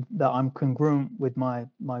 that I'm congruent with my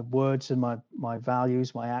words and my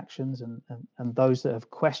values, my actions, and those that have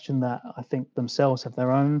questioned that, I think themselves have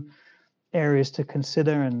their own areas to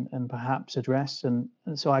consider and perhaps address. And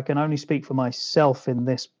so I can only speak for myself in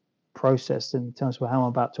this process in terms of how I'm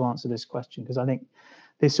about to answer this question, because I think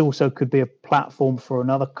this also could be a platform for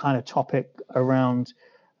another kind of topic around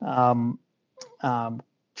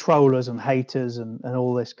trollers and haters and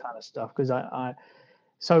all this kind of stuff. Because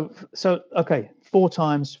so okay, 4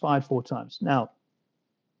 times, fired 4 times. Now,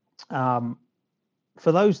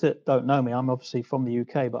 for those that don't know me, I'm obviously from the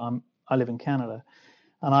UK, but I live in Canada,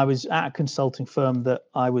 and I was at a consulting firm that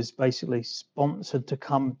I was basically sponsored to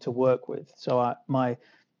come to work with. So my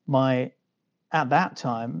at that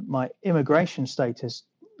time, my immigration status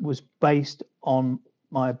was based on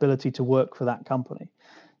my ability to work for that company.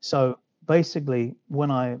 So basically, when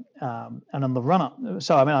and on the run up,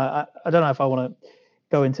 so I mean, I don't know if I want to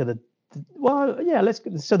go into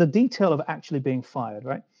so the detail of actually being fired,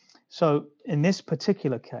 right? So in this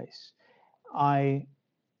particular case, I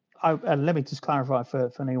let me just clarify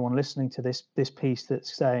for anyone listening to this piece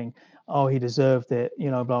that's saying, oh, he deserved it,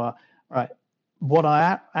 blah, blah. Right. What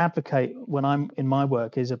I advocate when I'm in my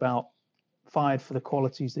work is about fired for the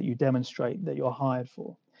qualities that you demonstrate that you're hired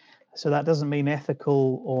for. So that doesn't mean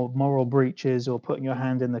ethical or moral breaches or putting your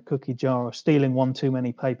hand in the cookie jar or stealing one too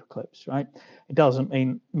many paper clips, right? It doesn't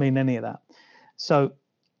mean any of that. So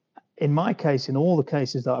in my case, in all the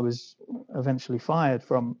cases that I was eventually fired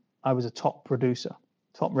from, I was a top producer.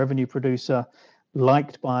 top revenue producer,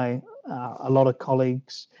 liked by a lot of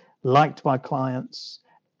colleagues, liked by clients,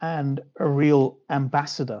 and a real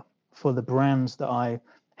ambassador for the brands that I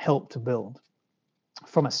helped to build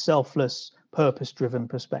from a selfless, purpose-driven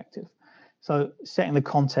perspective. So setting the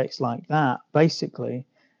context like that, basically,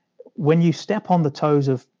 when you step on the toes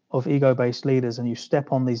of ego-based leaders and you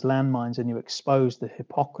step on these landmines and you expose the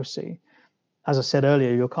hypocrisy, as I said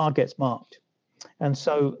earlier, your card gets marked. And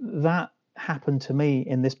so that happened to me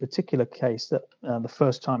in this particular case, that the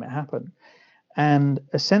first time it happened. And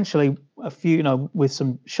essentially, with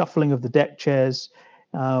some shuffling of the deck chairs,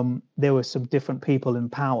 there were some different people in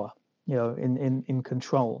power, in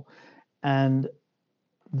control, and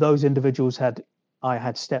those individuals I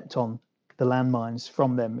had stepped on the landmines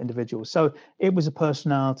from them individuals. So it was a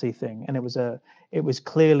personality thing, and it was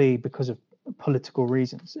clearly because of political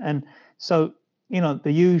reasons. And so,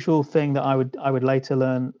 the usual thing that I would later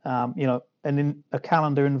learn, and a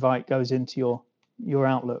calendar invite goes into your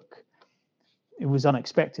Outlook. It was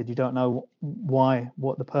unexpected. You don't know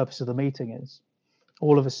what the purpose of the meeting is.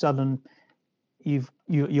 All of a sudden,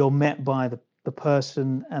 you're met by the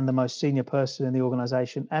person and the most senior person in the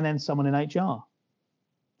organization, and then someone in HR.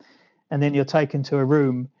 And then you're taken to a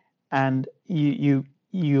room, and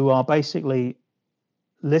you are basically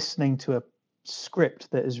listening to a script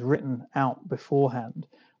that is written out beforehand,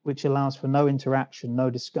 which allows for no interaction, no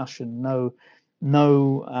discussion,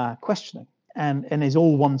 no questioning, and is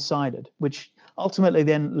all one-sided, which ultimately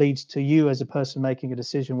then leads to you as a person making a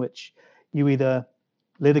decision which you either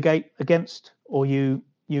litigate against, or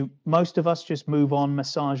most of us just move on,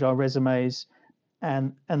 massage our resumes,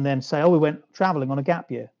 and then say, oh, we went traveling on a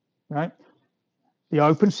gap year, right? The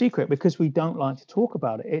open secret, because we don't like to talk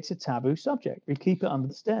about it. It's a taboo subject. We keep it under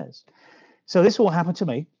the stairs. So this all happened to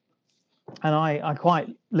me, and I quite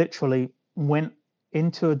literally went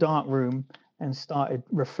into a dark room and started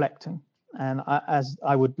reflecting, and as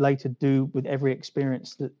I would later do with every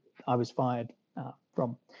experience that I was fired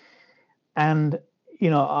from. And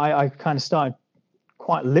I kind of started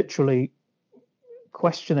quite literally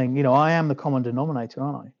questioning, I am the common denominator,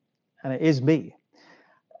 aren't I? And it is me.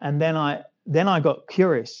 And then I got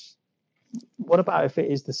curious. What about if it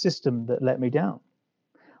is the system that let me down?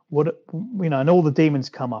 And all the demons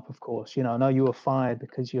come up, of course. No, you were fired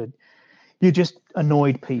because you just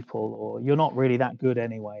annoyed people, or you're not really that good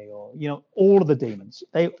anyway, or all of the demons,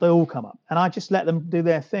 they all come up, and I just let them do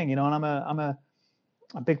their thing. And I'm a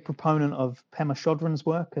big proponent of Pema Chodron's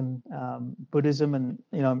work and Buddhism, and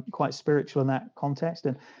I'm quite spiritual in that context.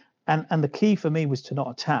 And the key for me was to not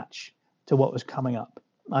attach to what was coming up.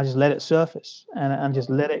 I just let it surface and just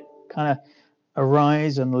let it kind of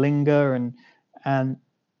arise and linger, and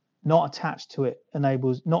not attaching to it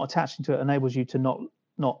enables you to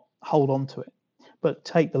not hold on to it, but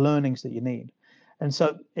take the learnings that you need. And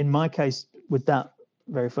so in my case, with that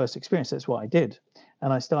very first experience, that's what I did.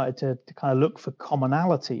 And I started to kind of look for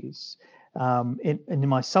commonalities in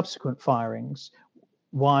my subsequent firings,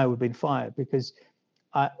 why I would have been fired. Because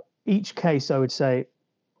each case I would say,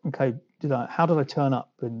 okay, how did I turn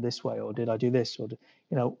up in this way, or did I do this, or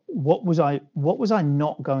what was I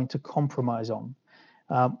not going to compromise on?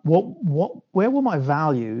 Where were my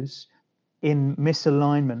values in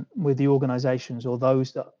misalignment with the organizations or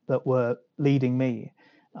those that were leading me?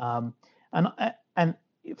 And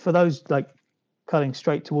for those, like, cutting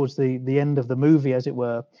straight towards the end of the movie, as it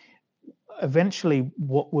were, eventually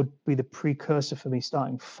what would be the precursor for me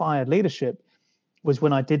starting fired leadership was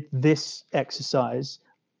when I did this exercise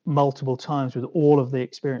multiple times with all of the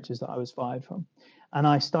experiences that I was fired from. And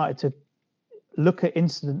I started to look at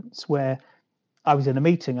incidents where I was in a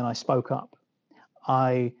meeting and I spoke up.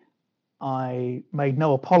 I made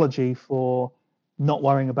no apology for not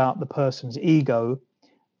worrying about the person's ego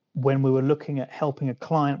when we were looking at helping a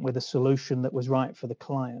client with a solution that was right for the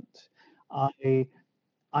client. I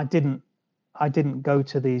didn't go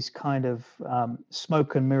to these kind of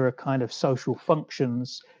smoke and mirror kind of social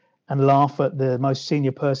functions and laugh at the most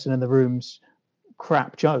senior person in the room's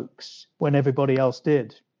crap jokes when everybody else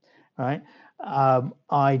did, right?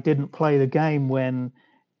 I didn't play the game when,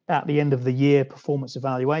 at the end of the year performance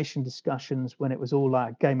evaluation discussions, when it was all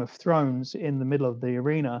like Game of Thrones in the middle of the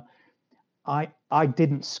arena, I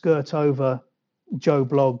didn't skirt over Joe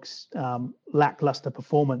Blogg's lackluster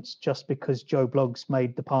performance just because Joe Blogg's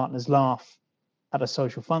made the partners laugh at a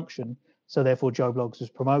social function, so therefore Joe Blogg's was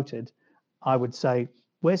promoted. I would say,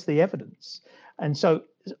 where's the evidence? And so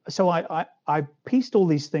I pieced all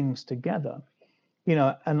these things together,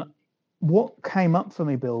 and what came up for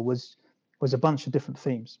me, Bill, was a bunch of different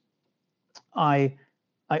themes. I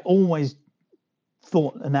always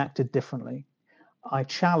thought and acted differently. I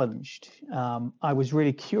challenged. I was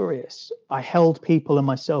really curious. I held people and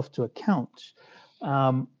myself to account.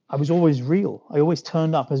 I was always real. I always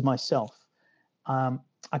turned up as myself.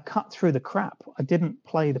 I cut through the crap. I didn't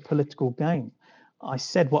play the political game. I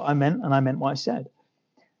said what I meant and I meant what I said.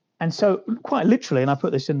 And so, quite literally, and I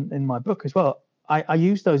put this in my book as well, I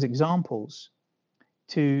use those examples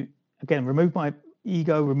to, again, remove my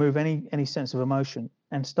ego, remove any sense of emotion,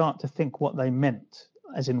 and start to think what they meant,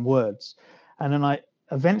 as in words. And then I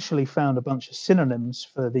eventually found a bunch of synonyms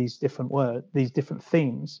for these different words, these different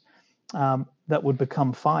themes that would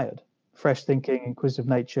become fired: fresh thinking, inquisitive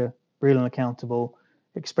nature, real and accountable,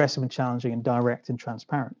 expressive and challenging, and direct and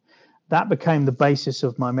transparent. That became the basis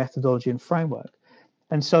of my methodology and framework.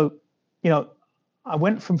 And so, I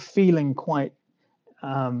went from feeling quite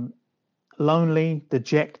lonely,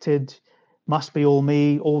 dejected, must be all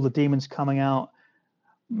me, all the demons coming out.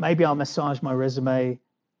 Maybe I'll massage my resume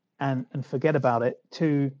and forget about it,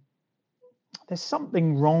 to there's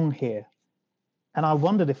something wrong here. And I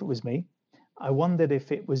wondered if it was me. I wondered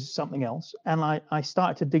if it was something else. And I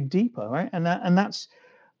started to dig deeper, right? And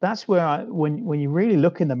that's where when you really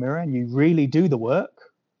look in the mirror and you really do the work,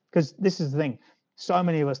 because this is the thing, so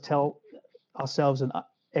many of us tell ourselves and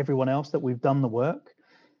everyone else that we've done the work,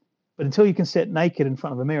 but until you can sit naked in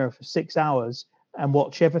front of a mirror for 6 hours and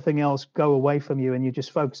watch everything else go away from you, and you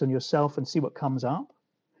just focus on yourself and see what comes up,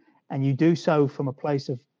 and you do so from a place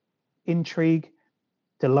of intrigue,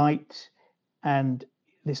 delight, and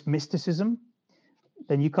this mysticism,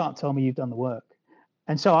 then you can't tell me you've done the work.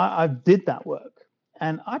 And so I did that work,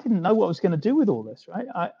 and I didn't know what I was going to do with all this, right?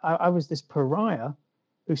 I was this pariah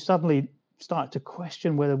who suddenly started to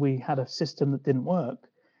question whether we had a system that didn't work,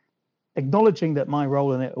 acknowledging that my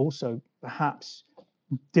role in it also perhaps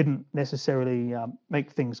didn't necessarily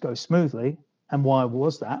make things go smoothly. And why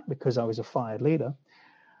was that? Because I was a fired leader.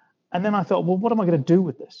 And then I thought, well, what am I going to do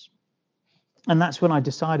with this? And that's when I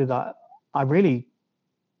decided I really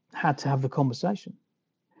had to have the conversation.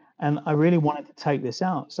 And I really wanted to take this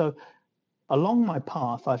out. So along my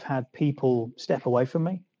path, I've had people step away from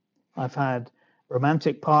me. I've had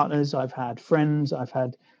romantic partners. I've had friends. I've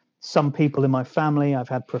had some people in my family. I've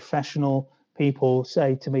had professional people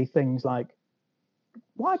say to me things like,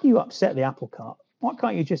 why do you upset the apple cart? Why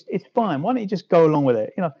can't you just, it's fine. Why don't you just go along with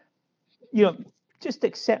it? Just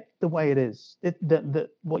accept the way it is. That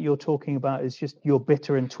what you're talking about is just you're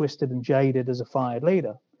bitter and twisted and jaded as a fired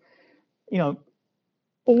leader.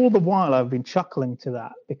 All the while I've been chuckling to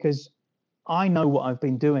that, because I know what I've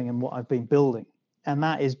been doing and what I've been building. And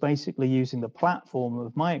that is basically using the platform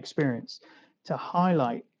of my experience to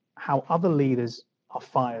highlight how other leaders are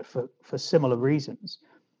fired for similar reasons,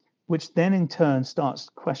 which then in turn starts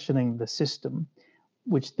questioning the system,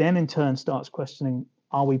 which then in turn starts questioning,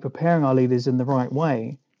 are we preparing our leaders in the right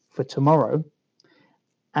way for tomorrow?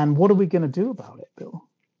 And what are we going to do about it, Bill?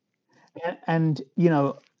 And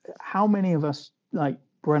how many of us, like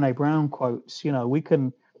Brené Brown quotes, we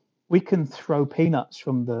can throw peanuts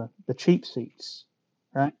from the cheap seats,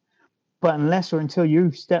 right? But unless or until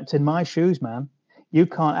you've stepped in my shoes, man, you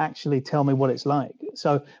can't actually tell me what it's like.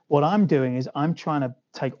 So what I'm doing is I'm trying to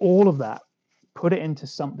take all of that, put it into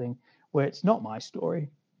something where it's not my story.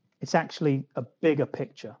 It's actually a bigger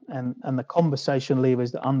picture. And the conversation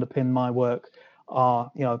levers that underpin my work are,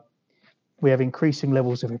 we have increasing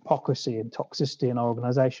levels of hypocrisy and toxicity in our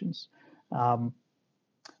organizations.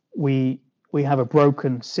 We have a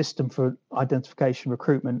broken system for identification,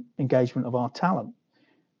 recruitment, engagement of our talent.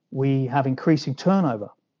 We have increasing turnover.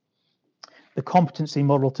 The competency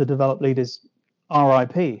model to develop leaders,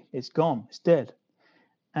 RIP, it's gone, it's dead.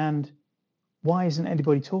 And why isn't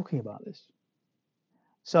anybody talking about this?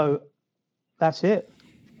 So that's it.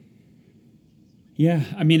 Yeah,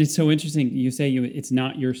 I mean, it's so interesting. You say it's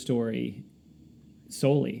not your story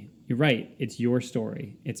solely. You're right. It's your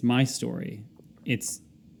story. It's my story. It's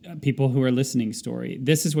people who are listening story.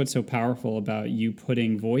 This is what's so powerful about you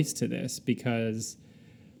putting voice to this, because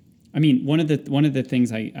I mean, one of the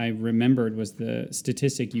things I remembered was the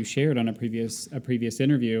statistic you shared on a previous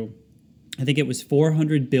interview. I think it was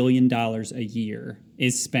 $400 billion a year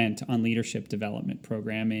is spent on leadership development,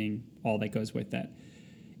 programming, all that goes with that.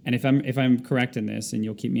 And if I'm correct in this, and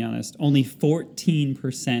you'll keep me honest, only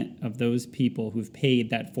 14% of those people who've paid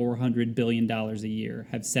that $400 billion a year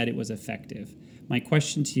have said it was effective. My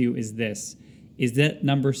question to you is this: is that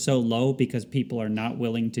number so low because people are not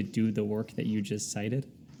willing to do the work that you just cited?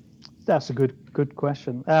 That's a good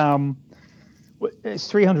question. It's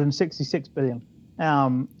 366 billion,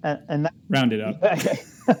 and that, round it up.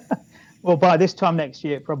 well, by this time next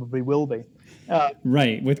year, it probably will be.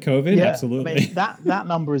 Right. With COVID, Yeah, I mean absolutely. that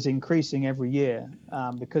number is increasing every year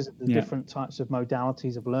because of the Yeah. different types of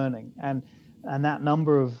modalities of learning, and that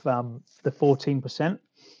number of the 14%,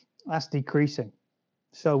 that's decreasing.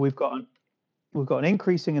 So we've got an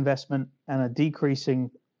increasing investment and a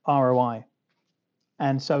decreasing ROI,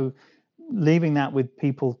 and so leaving that with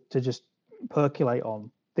people to just percolate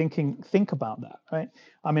on, think about that, right?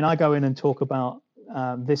 I mean, I go in and talk about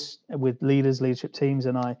this with leaders, leadership teams,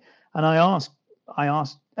 and I ask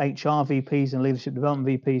HR VPs and leadership development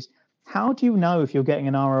VPs, how do you know if you're getting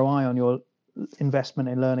an ROI on your investment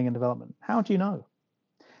in learning and development? How do you know?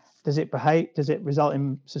 Does it behave? Does it result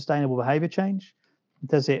in sustainable behavior change?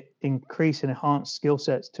 Does it increase and enhance skill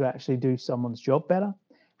sets to actually do someone's job better?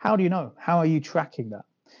 How do you know? How are you tracking that?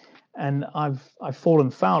 And I've fallen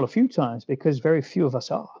foul a few times because very few of us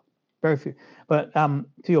are, very few. But to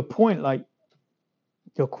your point, like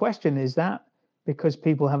your question is that because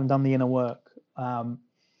people haven't done the inner work. I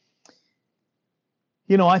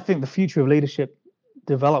think the future of leadership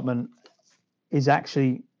development is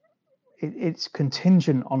actually it's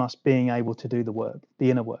contingent on us being able to do the work, the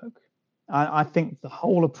inner work. I think the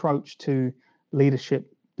whole approach to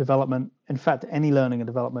leadership development, in fact, any learning and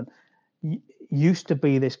development, used to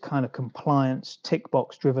be this kind of compliance tick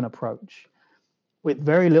box driven approach with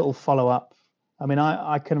very little follow up. I mean,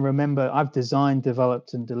 I can remember I've designed,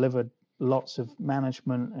 developed, and delivered lots of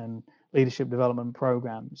management and leadership development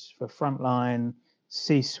programs for frontline,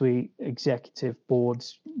 C suite, executive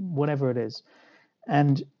boards, whatever it is.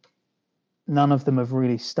 And none of them have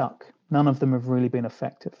really stuck. None of them have really been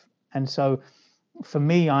effective. And so for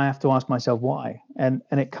me, I have to ask myself why. And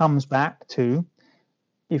it comes back to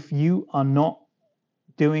if you are not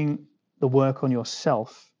doing the work on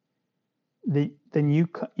yourself, then you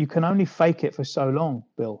can only fake it for so long,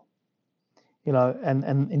 Bill.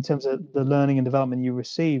 And in terms of the learning and development you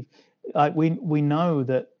receive, like we know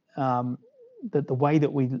that that the way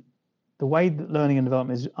that learning and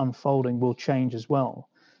development is unfolding will change as well.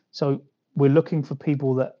 So we're looking for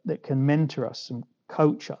people that can mentor us and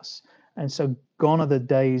coach us. And so gone are the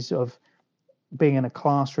days of being in a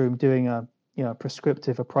classroom doing a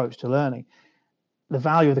prescriptive approach to learning. The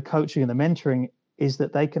value of the coaching and the mentoring is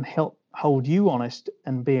that they can help hold you honest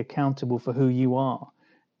and be accountable for who you are,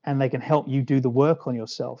 and they can help you do the work on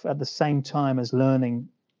yourself at the same time as learning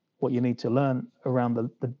what you need to learn around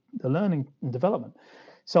the learning and development.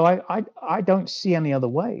 So I don't see any other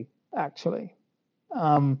way, actually.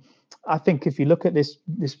 I think if you look at this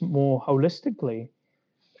more holistically,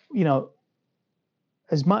 you know,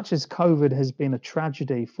 as much as COVID has been a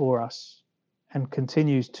tragedy for us and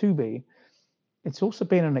continues to be, it's also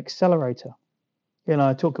been an accelerator.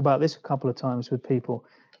 I talk about this a couple of times with people.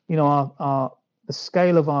 Our the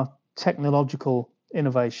scale of our technological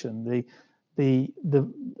innovation,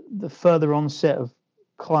 the further onset of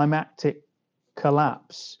climatic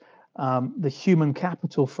collapse, the human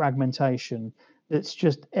capital fragmentation that's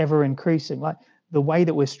just ever increasing, like the way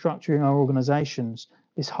that we're structuring our organizations,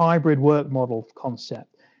 this hybrid work model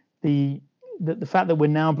concept, the fact that we're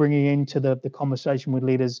now bringing into the conversation with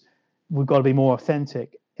leaders, we've got to be more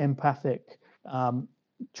authentic, empathic,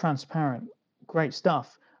 transparent, great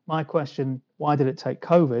stuff. My question, why did it take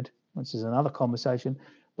COVID, which is another conversation,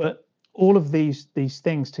 but all of these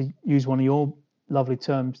things, to use one of your lovely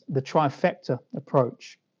terms, the trifecta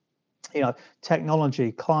approach,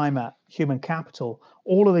 technology, climate, human capital,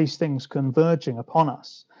 all of these things converging upon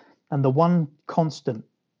us. And the one constant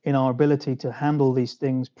in our ability to handle these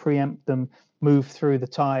things, preempt them, move through the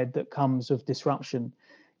tide that comes of disruption,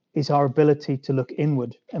 is our ability to look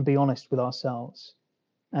inward and be honest with ourselves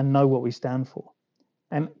and know what we stand for.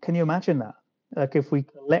 And can you imagine that? Like if we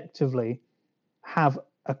collectively have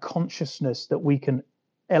a consciousness that we can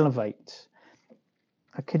elevate,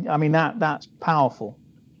 that's powerful.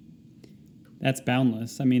 That's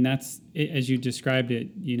boundless. I mean, that's as you described it.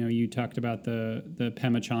 You talked about the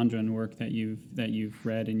Pema Chandran work that you've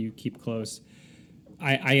read and you keep close.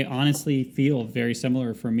 I honestly feel very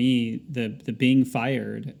similar. For me, the being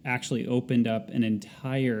fired actually opened up an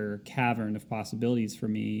entire cavern of possibilities for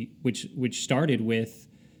me, which started with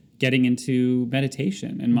getting into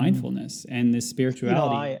meditation and mindfulness and this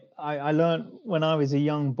spirituality. I learned when I was a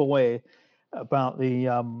young boy about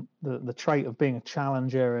the trait of being a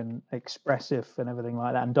challenger and expressive and everything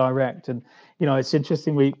like that and direct. And it's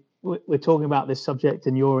interesting we're talking about this subject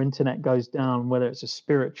and your internet goes down, whether it's a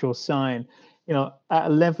spiritual sign. At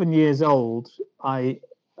 11 years old, I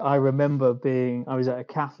remember I was at a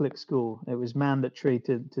Catholic school. It was mandatory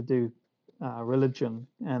to do religion,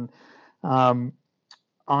 and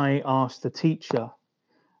I asked the teacher,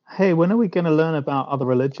 "Hey, when are we going to learn about other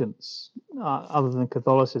religions other than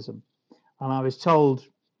Catholicism?" and I was told,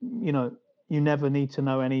 you never need to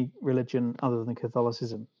know any religion other than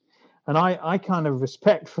Catholicism. And I kind of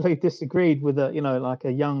respectfully disagreed with like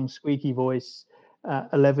a young squeaky voice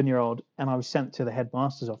 11-year-old, and I was sent to the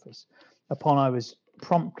headmaster's office upon I was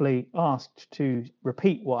promptly asked to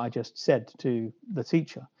repeat what I just said to the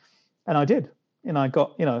teacher, and I did. And I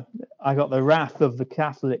got the wrath of the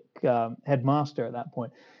Catholic headmaster at that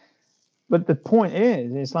point. But the point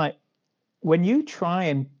is, it's like when you try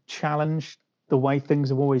and challenge the way things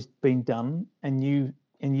have always been done, and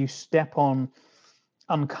you step on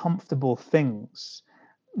uncomfortable things,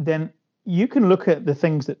 then you can look at the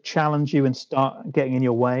things that challenge you and start getting in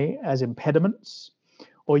your way as impediments,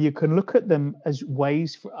 or you can look at them as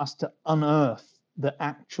ways for us to unearth the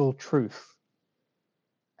actual truth.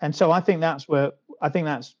 And so I think that's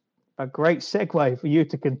a great segue for you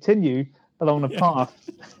to continue along the path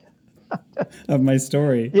of my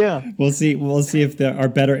story. Yeah. We'll see if our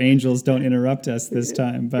better angels don't interrupt us this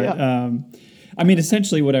time. But I mean,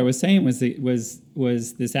 essentially what I was saying was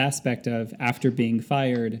this aspect of, after being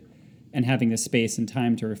fired and having the space and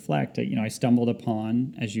time to reflect, I stumbled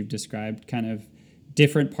upon, as you've described, kind of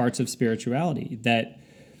different parts of spirituality that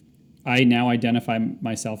I now identify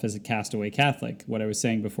myself as a castaway Catholic. What I was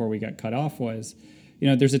saying before we got cut off was,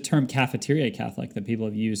 there's a term cafeteria Catholic that people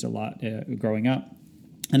have used a lot growing up.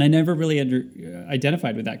 And I never really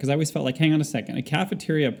identified with that, because I always felt like, hang on a second, a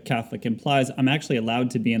cafeteria Catholic implies I'm actually allowed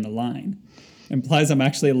to be in the line, implies I'm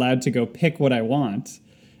actually allowed to go pick what I want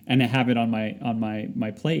and have it on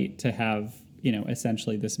my plate to have,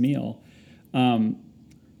 essentially this meal.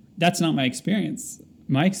 That's not my experience.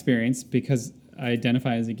 My experience, because I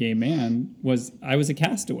identify as a gay man, was I was a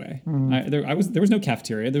castaway. There was no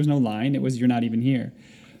cafeteria, there was no line. It was, you're not even here.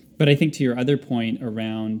 But I think to your other point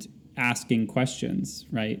around asking questions,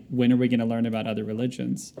 right? When are we going to learn about other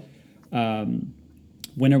religions? When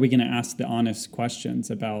are we going to ask the honest questions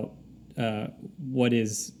about what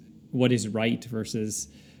is right versus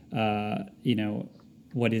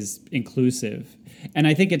what is inclusive? And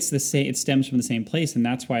I think it's the same. It stems from the same place, and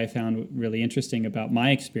that's why I found really interesting about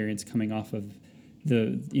my experience coming off of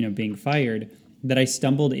the being fired, that I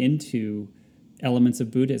stumbled into elements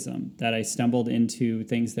of Buddhism, that I stumbled into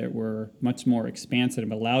things that were much more expansive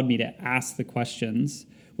and allowed me to ask the questions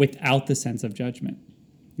without the sense of judgment.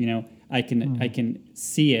 I can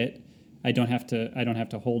see it. I don't have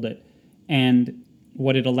to hold it. And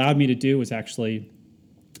what it allowed me to do was actually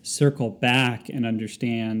circle back and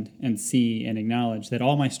understand and see and acknowledge that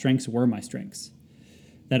all my strengths were my strengths.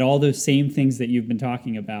 That all those same things that you've been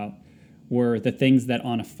talking about were the things that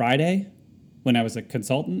on a Friday, when I was a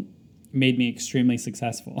consultant, made me extremely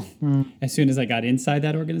successful. As soon as I got inside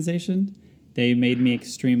that organization, they made me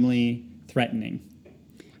extremely threatening.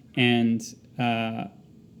 And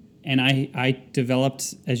I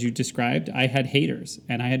developed, as you described, I had haters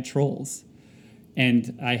and I had trolls.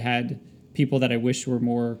 And I had people that I wish were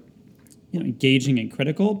more engaging and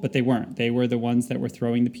critical, but they weren't. They were the ones that were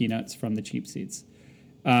throwing the peanuts from the cheap seats.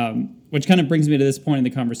 Which kind of brings me to this point in the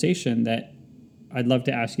conversation that I'd love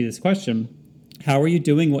to ask you this question. How are you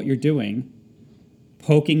doing what you're doing,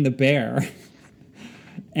 poking the bear?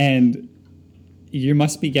 And you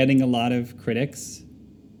must be getting a lot of critics,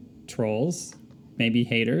 trolls, maybe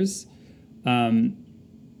haters.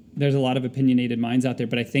 There's a lot of opinionated minds out there,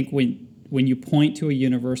 but I think when you point to a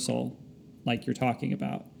universal, like you're talking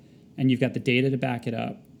about, and you've got the data to back it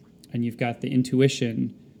up, and you've got the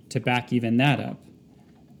intuition to back even that up,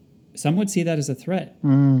 some would see that as a threat.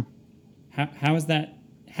 How is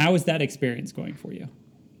that experience going for you?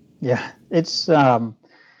 Yeah, it's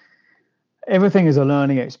everything is a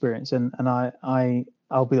learning experience, and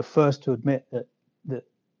I'll be the first to admit that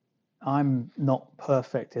I'm not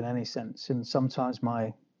perfect in any sense, and sometimes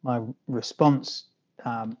my response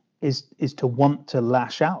is to want to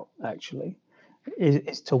lash out. Actually,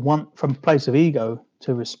 is to want, from a place of ego,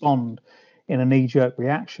 to respond in a knee-jerk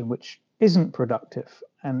reaction, which isn't productive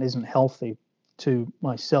and isn't healthy to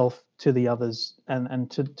myself, to the others,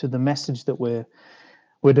 and to the message that we're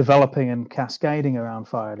developing and cascading around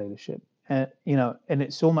fire leadership. And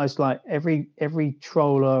it's almost like every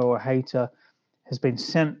troller or hater has been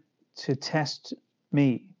sent to test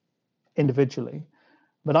me individually,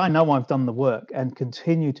 but I know I've done the work and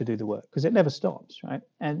continue to do the work because it never stops, right?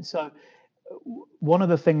 And so one of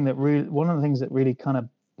the things that really kind of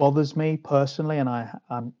bothers me personally, and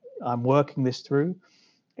I'm working this through,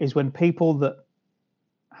 is when people that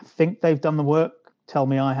think they've done the work tell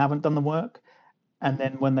me I haven't done the work, and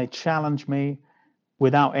then when they challenge me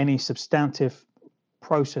without any substantive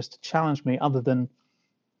process to challenge me other than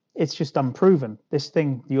it's just unproven, this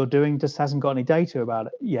thing you're doing just hasn't got any data about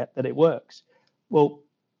it yet that it works. Well,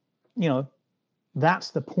 you know,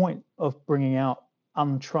 that's the point of bringing out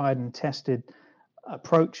untried and tested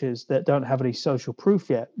approaches that don't have any social proof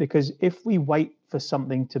yet. Because if we wait for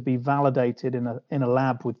something to be validated in a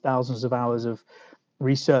lab with thousands of hours of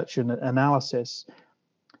research and analysis,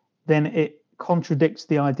 then it contradicts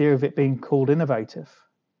the idea of it being called innovative.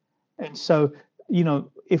 And so,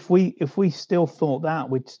 if we still thought that,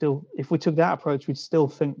 if we took that approach, we'd still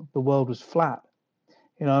think the world was flat.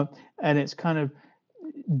 And it's kind of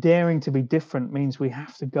daring to be different means we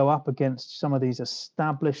have to go up against some of these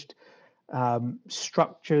established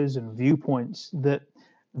structures and viewpoints that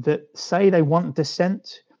say they want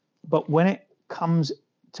dissent, but when it comes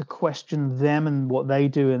to question them and what they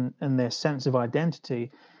do and their sense of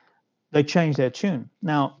identity, they change their tune.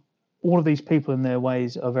 Now, all of these people in their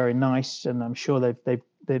ways are very nice, and I'm sure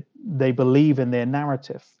they believe in their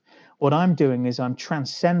narrative. What I'm doing is I'm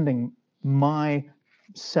transcending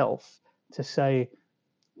myself to say,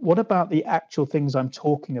 what about the actual things I'm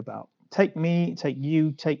talking about? Take me, take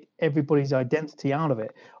you, take everybody's identity out of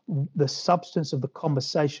it. The substance of the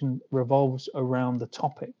conversation revolves around the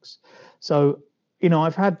topics. So,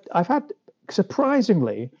 I've had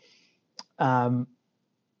surprisingly, the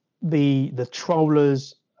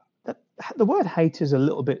trollers. The word haters is a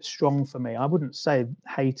little bit strong for me. I wouldn't say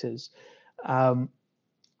haters. Um,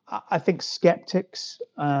 I think skeptics.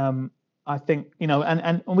 I think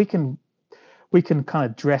and we can kind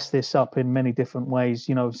of dress this up in many different ways.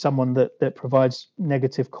 Someone that provides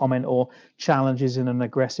negative comment or challenges in an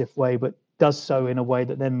aggressive way, but does so in a way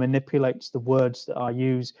that then manipulates the words that I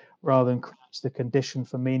use rather than creates the condition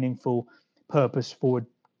for meaningful, purpose-forward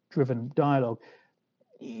driven dialogue.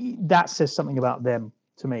 That says something about them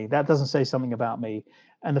to me. That doesn't say something about me.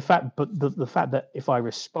 And the fact that if I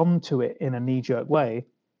respond to it in a knee-jerk way,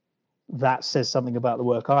 that says something about the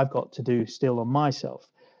work I've got to do still on myself.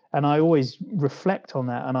 And I always reflect on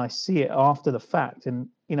that and I see it after the fact. And,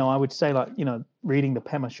 I would say, like, reading the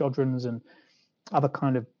Pema Chodrons and other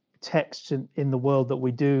kind of texts in the world that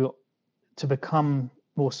we do to become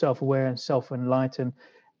more self-aware and self-enlightened.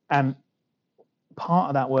 And part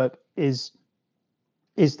of that work is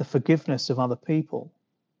the forgiveness of other people,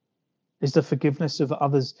 is the forgiveness of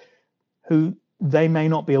others who they may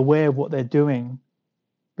not be aware of what they're doing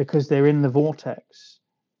because they're in the vortex.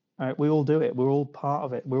 Right? We all do it. We're all part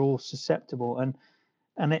of it. We're all susceptible.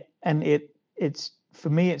 It's for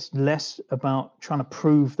me, it's less about trying to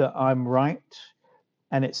prove that I'm right.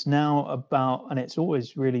 And it's now about, and it's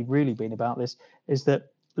always really, really been about this, is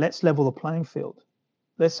that let's level the playing field.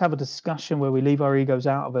 Let's have a discussion where we leave our egos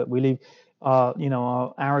out of it. We leave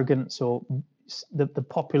our arrogance, or the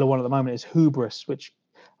popular one at the moment is hubris, which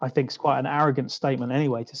I think is quite an arrogant statement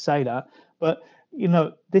anyway to say that. But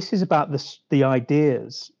this is about the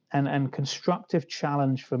ideas, and constructive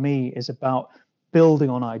challenge for me is about building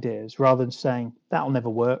on ideas rather than saying that'll never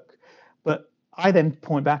work. But I then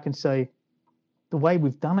point back and say the way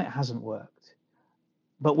we've done it hasn't worked,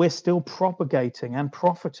 but we're still propagating and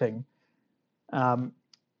profiting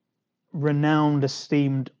renowned,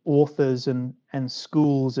 esteemed authors and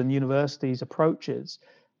schools and universities approaches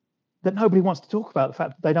that nobody wants to talk about the fact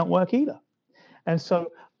that they don't work either. And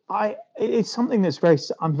so it's something that's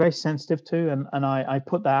I'm very sensitive to, and I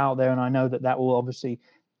put that out there, and I know that will obviously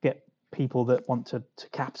get people that want to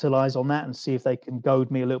capitalize on that and see if they can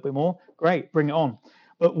goad me a little bit more. Great, bring it on.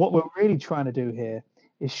 But what we're really trying to do here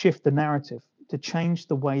is shift the narrative to change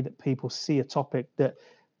the way that people see a topic that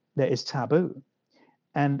is taboo.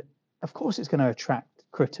 And of course, it's going to attract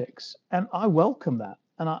critics, and I welcome that.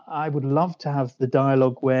 And I would love to have the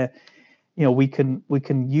dialogue where, we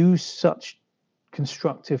can use such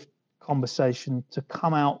constructive conversation to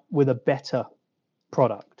come out with a better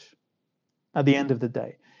product at the end of the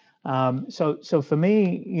day. So for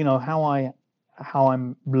me, how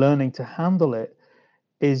I'm learning to handle it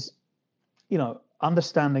is,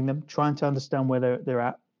 understanding them, trying to understand where they're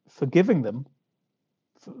at, forgiving them,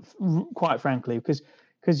 quite frankly, because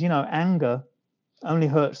anger only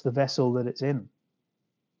hurts the vessel that it's in.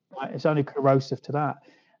 Right? It's only corrosive to that.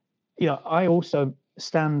 I also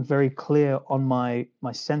stand very clear on my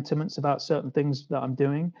sentiments about certain things that I'm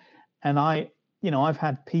doing, and I've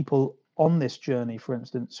had people on this journey, for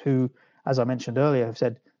instance, who, as I mentioned earlier, have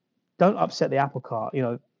said, "Don't upset the apple cart.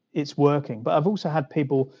 It's working." But I've also had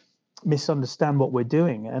people misunderstand what we're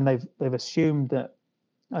doing, and they've assumed that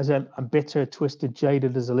as I'm bitter, twisted,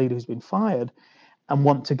 jaded as a leader who's been fired, and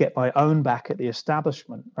want to get my own back at the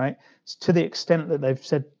establishment, right? To the extent that they've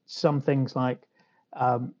said some things like,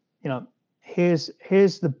 here's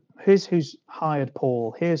who's hired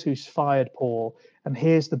Paul, here's who's fired Paul, and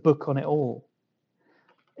here's the book on it all.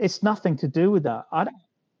 It's nothing to do with that.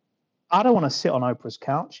 I don't want to sit on Oprah's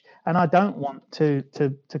couch, and I don't want to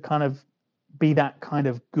kind of be that kind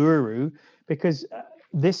of guru, because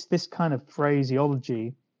this kind of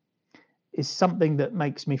phraseology is something that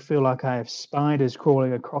makes me feel like I have spiders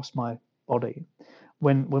crawling across my body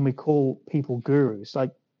when we call people gurus.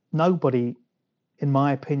 Like, nobody, in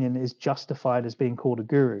my opinion, is justified as being called a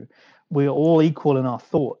guru. We are all equal in our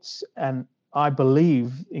thoughts, and I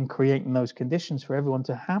believe in creating those conditions for everyone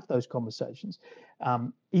to have those conversations,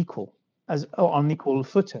 equal, as on equal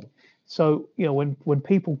footing. So, when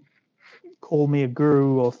people call me a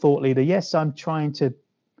guru or thought leader, yes, I'm trying to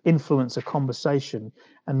influence a conversation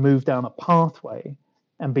and move down a pathway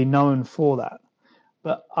and be known for that.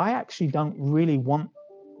 But I actually don't really want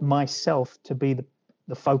myself to be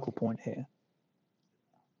the focal point here.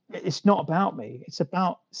 It's not about me. It's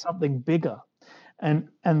about something bigger. And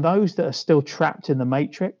those that are still trapped in the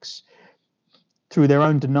matrix through their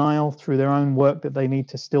own denial, through their own work that they need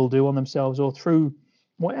to still do on themselves, or through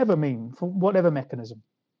whatever mean, for whatever mechanism,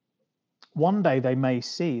 one day they may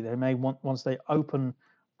want, once they open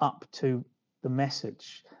up to the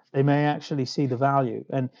message, they may actually see the value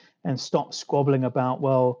and stop squabbling about,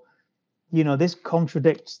 well, this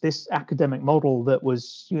contradicts this academic model that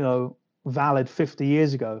was, valid 50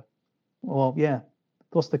 years ago. Well, yeah,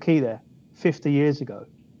 what's the key there? 50 years ago.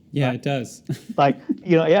 Yeah, Right? it does. Like,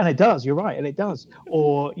 yeah, and it does. You're right, and it does.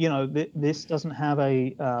 Or, this doesn't have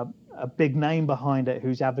a big name behind it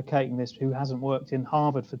who's advocating this, who hasn't worked in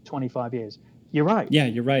Harvard for 25 years. You're right. Yeah,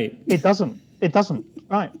 you're right. It doesn't.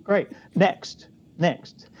 Right, great. Next.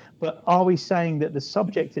 But are we saying that the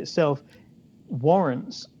subject itself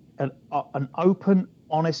warrants an open,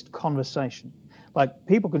 honest conversation? Like,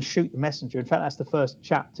 people can shoot the messenger. In fact, that's the first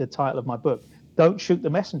chapter title of my book. Don't shoot the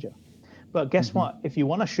messenger. But guess what? If you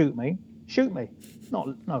want to shoot me, shoot me.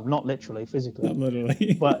 Not literally, physically. Not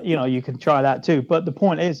literally. But, you can try that too. But the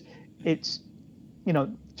point is, it's,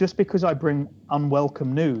 just because I bring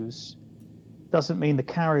unwelcome news doesn't mean the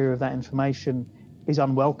carrier of that information is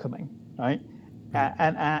unwelcoming, right?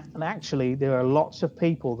 And actually, there are lots of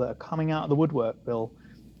people that are coming out of the woodwork, Bill,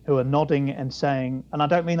 who are nodding and saying, and I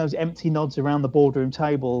don't mean those empty nods around the boardroom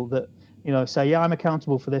table that, say, yeah, I'm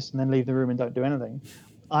accountable for this, and then leave the room and don't do anything.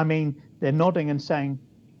 I mean, they're nodding and saying,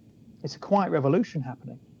 it's a quiet revolution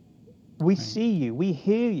happening. We see you, we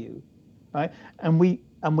hear you, right? And we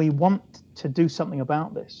want to do something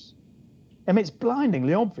about this. I mean, it's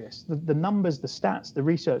blindingly obvious. The numbers, the stats, the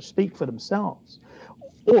research speak for themselves.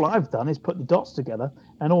 All I've done is put the dots together,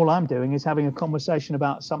 and all I'm doing is having a conversation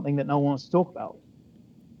about something that no one wants to talk about.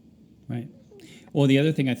 Right. Well, the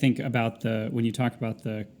other thing I think about when you talk about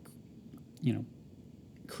the,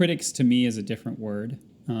 critics, to me is a different word.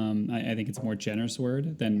 I think it's a more generous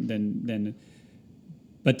word than.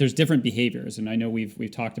 But there's different behaviors, and I know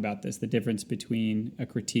we've talked about this, the difference between a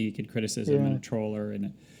critique and criticism and a troller,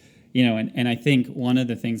 and and I think one of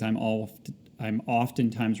the things I'm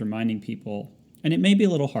oftentimes reminding people, and it may be a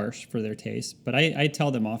little harsh for their taste, but I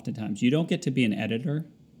tell them oftentimes, you don't get to be an editor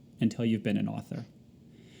until you've been an author.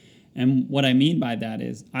 And what I mean by that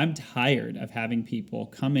is I'm tired of having people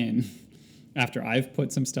come in after I've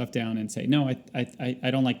put some stuff down and say, no, I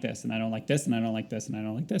don't like this, and I don't like this, and I don't like this, and I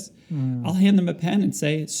don't like this. I'll hand them a pen and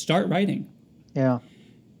say, start writing. Yeah.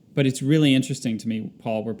 But it's really interesting to me,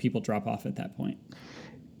 Paul, where people drop off at that point.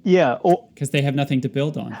 Yeah. Because they have nothing to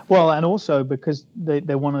build on. Well, and also because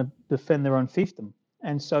they want to defend their own fiefdom.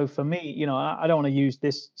 And so for me, I don't want to use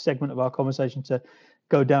this segment of our conversation to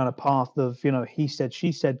go down a path of, he said,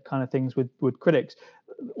 she said kind of things with critics.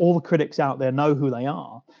 All the critics out there know who they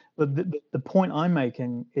are. But the point I'm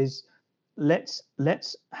making is let's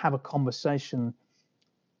have a conversation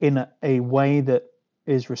in a way that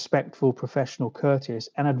is respectful, professional, courteous,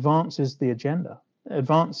 and advances the agenda,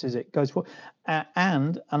 advances it, goes forward.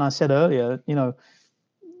 And I said earlier,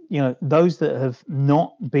 those that have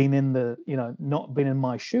not been in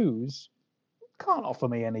my shoes can't offer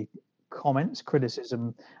me any comments,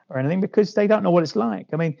 criticism, or anything, because they don't know what it's like.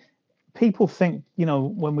 I mean, people think,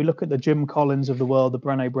 when we look at the Jim Collins of the world, the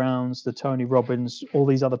Brené Browns, the Tony Robbins, all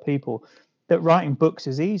these other people, that writing books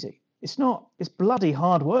is easy. It's not. It's bloody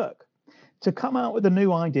hard work to come out with a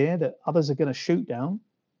new idea that others are going to shoot down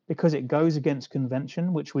because it goes against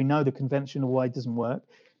convention, which we know the conventional way doesn't work,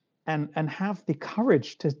 and have the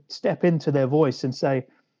courage to step into their voice and say,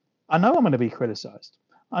 I know I'm going to be criticized.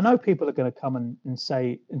 I know people are going to come and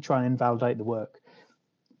say and try and invalidate the work,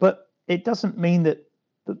 but it doesn't mean that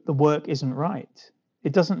the work isn't right.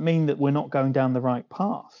 It doesn't mean that we're not going down the right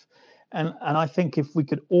path. And I think if we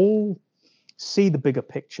could all see the bigger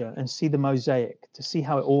picture and see the mosaic, to see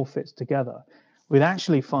how it all fits together, we'd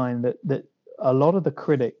actually find that a lot of the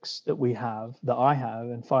critics that we have, that I have,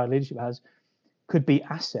 and Fire Leadership has, could be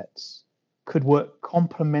assets, could work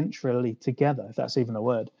complementarily together, if that's even a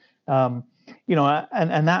word. And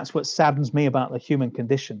that's what saddens me about the human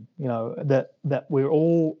condition. That we're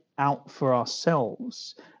all out for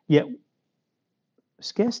ourselves, yet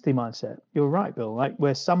scarcity mindset. You're right, Bill. Like,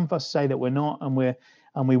 where some of us say that we're not, and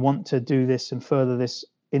we want to do this and further this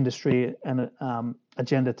industry and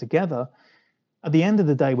agenda together. At the end of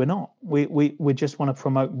the day, we're not. We just want to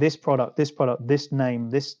promote this product, this name,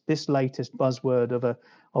 this latest buzzword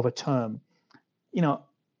of a term.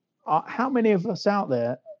 How many of us out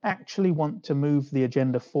there actually want to move the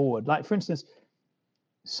agenda forward? Like, for instance,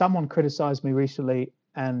 someone criticized me recently,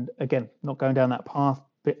 and again, not going down that path,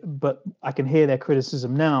 but I can hear their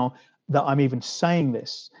criticism now that I'm even saying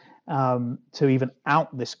this to even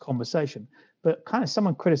out this conversation. But kind of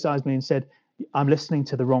someone criticized me and said, I'm listening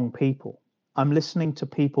to the wrong people. I'm listening to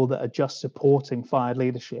people that are just supporting Fire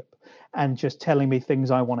Leadership and just telling me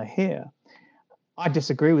things I want to hear. I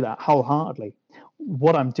disagree with that wholeheartedly.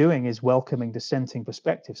 What I'm doing is welcoming dissenting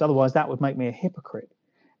perspectives. Otherwise, that would make me a hypocrite.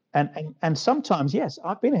 And sometimes, yes,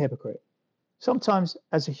 I've been a hypocrite. Sometimes,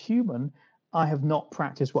 as a human, I have not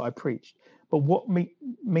practiced what I preached. But what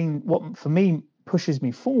for me pushes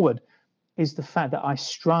me forward is the fact that I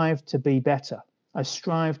strive to be better. I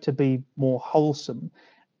strive to be more wholesome.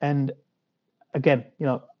 And again,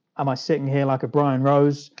 am I sitting here like a Brian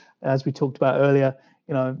Rose, as we talked about earlier,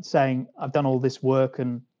 saying I've done all this work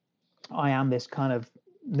and I am this kind of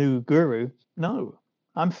new guru? No,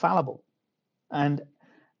 I'm fallible. And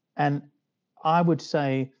I would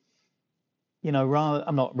say, rather,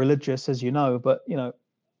 I'm not religious, as you know, but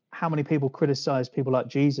how many people criticize people like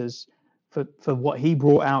Jesus for what he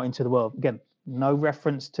brought out into the world? Again, no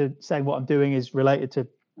reference to saying what I'm doing is related to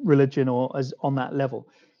religion or as on that level,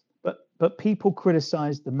 but people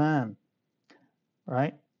criticize the man,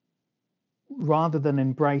 right, rather than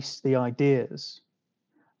embrace the ideas.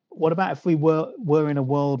 What about if we were in a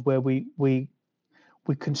world where we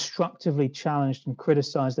constructively challenged and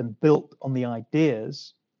criticized and built on the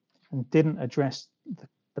ideas and didn't address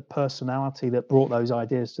the personality that brought those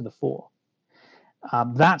ideas to the fore?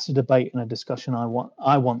 That's a debate and a discussion I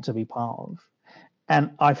want to be part of.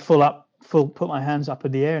 And I put my hands up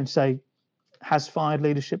in the air and say, has Fire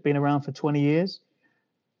Leadership been around for 20 years?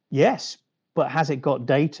 Yes, but has it got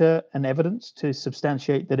data and evidence to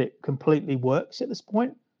substantiate that it completely works at this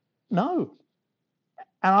point? No.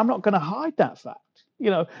 And I'm not going to hide that fact.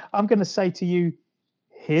 I'm going to say to you,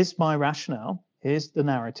 here's my rationale, here's the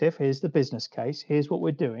narrative, here's the business case, here's what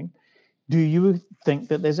we're doing. Do you think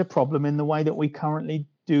that there's a problem in the way that we currently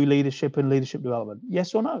do leadership and leadership development?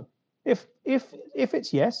 Yes or no? If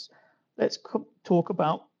it's yes, let's talk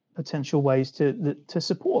about potential ways to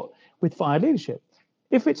support with Fire Leadership.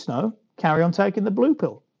 If it's no, carry on taking the blue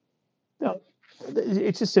pill.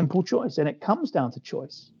 It's a simple choice, and it comes down to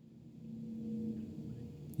choice.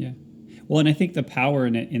 Yeah. Well, and I think the power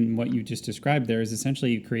in what you just described there is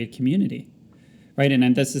essentially you create community, right?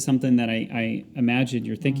 And this is something that I imagine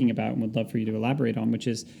you're thinking about and would love for you to elaborate on, which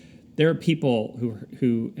is there are people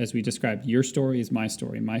who, as we described, your story is my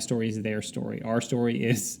story is their story. Our story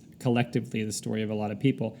is collectively the story of a lot of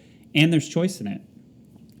people, and there's choice in it.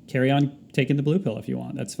 Carry on taking the blue pill if you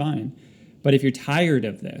want, that's fine. But if you're tired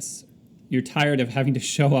of this, you're tired of having to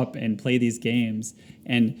show up and play these games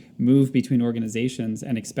and move between organizations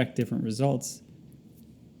and expect different results,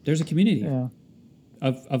 there's a community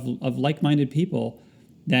of like-minded people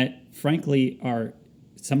that, frankly, are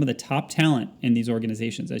some of the top talent in these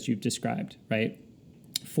organizations, as you've described, right?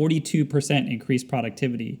 42% increased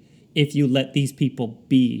productivity if you let these people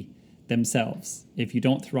be themselves. If you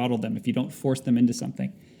don't throttle them, if you don't force them into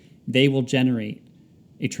something, they will generate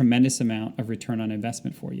a tremendous amount of return on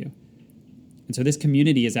investment for you. And so this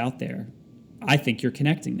community is out there. I think you're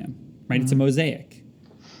connecting them, right? Mm-hmm. It's a mosaic.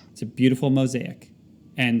 It's a beautiful mosaic.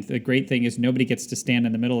 And the great thing is nobody gets to stand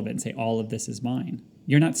in the middle of it and say, all of this is mine.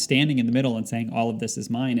 You're not standing in the middle and saying, all of this is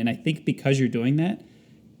mine. And I think because you're doing that,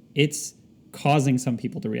 it's causing some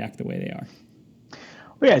people to react the way they are.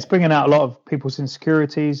 Well, yeah, it's bringing out a lot of people's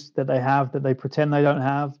insecurities that they have, that they pretend they don't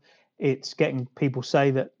have. It's getting people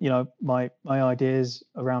say that, my ideas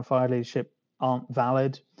around Fire Leadership aren't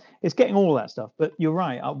valid. It's getting all that stuff. But you're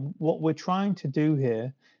right. What we're trying to do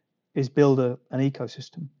here is build an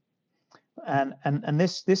ecosystem. And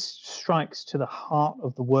this strikes to the heart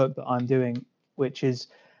of the work that I'm doing, which is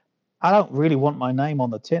I don't really want my name on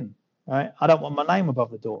the tin, right? I don't want my name above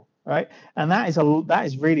the door, right? And that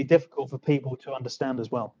is really difficult for people to understand as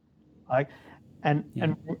well, right? And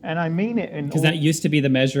I mean it in because that used to be the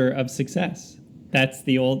measure of success. That's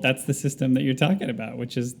the system that you're talking about,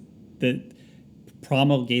 which is that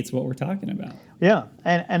promulgates what we're talking about. Yeah,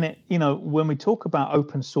 and it, when we talk about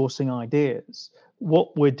open sourcing ideas,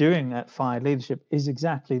 what we're doing at Fired Leadership is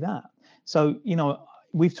exactly that. So,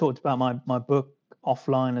 we've talked about my book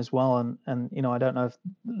offline as well, and I don't know if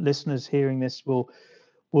listeners hearing this will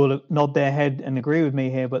nod their head and agree with me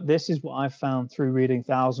here, but this is what I've found through reading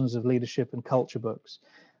thousands of leadership and culture books.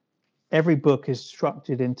 Every book is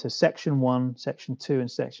structured into section 1, section 2,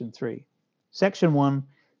 and section 3. Section 1,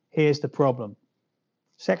 here's the problem.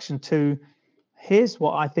 Section 2, here's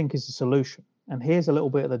what I think is the solution. And here's a little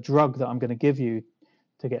bit of the drug that I'm going to give you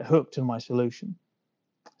to get hooked on my solution.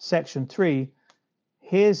 Section 3,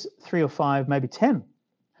 here's 3 or 5, maybe 10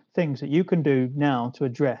 things that you can do now to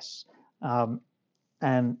address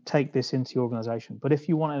and take this into your organization. But if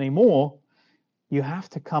you want any more, you have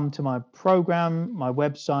to come to my program, my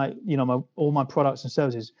website, all my products and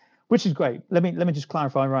services, which is great. Let me just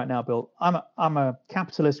clarify right now, Bill. I'm a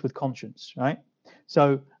capitalist with conscience, right?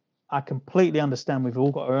 So I completely understand we've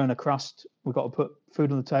all got to earn a crust. We've got to put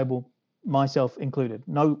food on the table, myself included.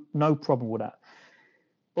 No problem with that.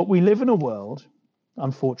 But we live in a world,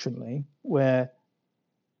 unfortunately, where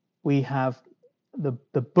we have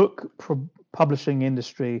the book publishing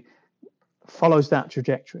industry follows that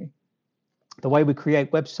trajectory. The way we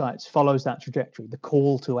create websites follows that trajectory, the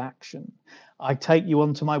call to action. I take you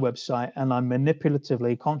onto my website and I'm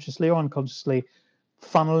manipulatively, consciously or unconsciously,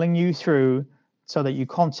 funneling you through so that you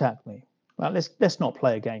contact me. Well, let's not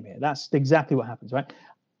play a game here. That's exactly what happens, right?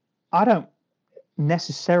 I don't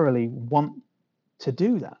necessarily want to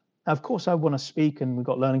do that. Of course, I want to speak, and we've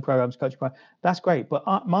got learning programs, coaching programs. That's great. But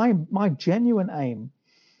my genuine aim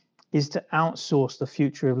is to outsource the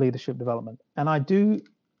future of leadership development. And I do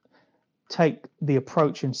take the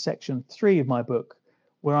approach in section 3 of my book,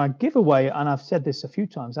 where I give away, and I've said this a few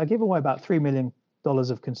times, I give away about $3 million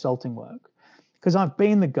of consulting work, because I've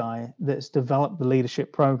been the guy that's developed the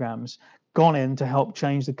leadership programs, gone in to help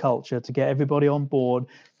change the culture, to get everybody on board,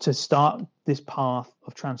 to start this path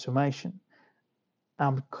of transformation.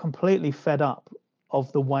 I'm completely fed up of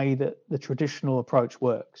the way that the traditional approach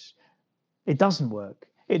works. It doesn't work.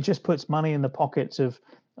 It just puts money in the pockets of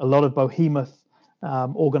a lot of behemoth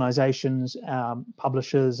organizations,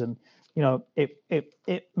 publishers, and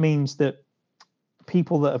it means that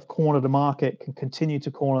people that have cornered a market can continue to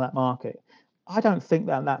corner that market. I don't think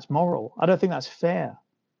that that's moral. I don't think that's fair.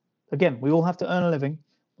 Again, we all have to earn a living.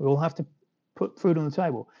 We all have to put food on the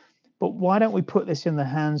table. But why don't we put this in the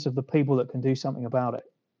hands of the people that can do something about it?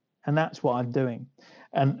 And that's what I'm doing.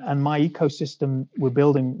 And my ecosystem we're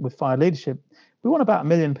building with Fired Leadership, we want about 1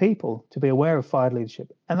 million people to be aware of Fired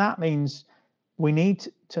Leadership. And that means we need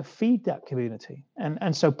to feed that community.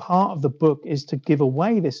 And so part of the book is to give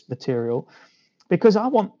away this material, because I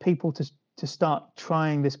want people to start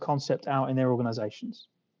trying this concept out in their organizations.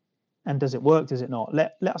 And does it work? Does it not?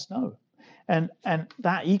 Let us know. And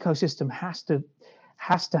that ecosystem has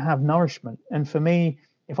to have nourishment. And for me,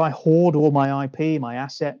 if I hoard all my IP, my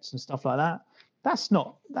assets and stuff like that, that's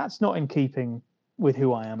not in keeping with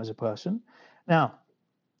who I am as a person. Now,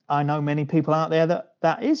 I know many people out there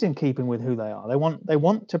that is in keeping with who they are. They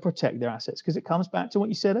want to protect their assets, because it comes back to what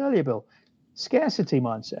you said earlier, Bill, scarcity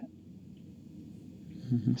mindset.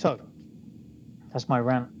 Mm-hmm. So that's my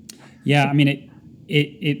rant. Yeah, I mean,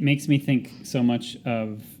 it makes me think so much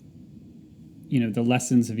of the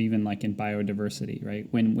lessons of even like in biodiversity, right?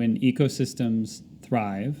 When ecosystems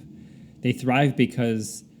thrive, they thrive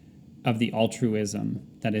because of the altruism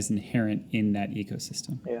that is inherent in that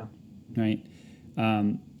ecosystem. Yeah. Right.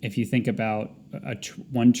 If you think about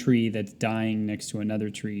one tree that's dying next to another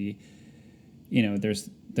tree,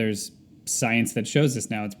 there's science that shows this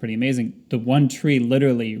now. It's pretty amazing. The one tree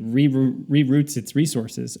literally reroutes its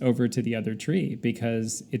resources over to the other tree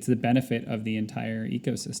because it's the benefit of the entire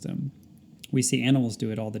ecosystem. We see animals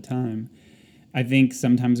do it all the time. I think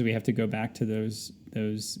sometimes we have to go back to those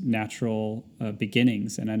natural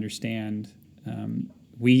beginnings and understand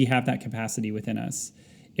we have that capacity within us.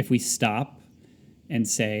 If we stop and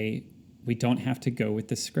say, we don't have to go with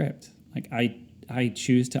the script. Like I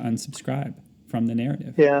choose to unsubscribe from the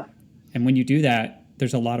narrative. Yeah. And when you do that,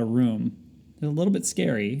 there's a lot of room. It's a little bit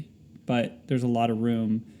scary, but there's a lot of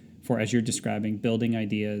room for, as you're describing, building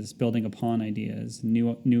ideas, building upon ideas,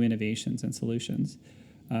 new innovations and solutions.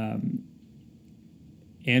 And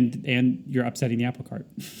you're upsetting the apple cart.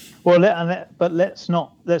 Well, but let's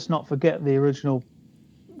not forget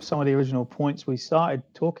some of the original points we started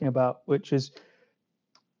talking about, which is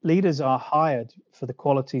leaders are hired for the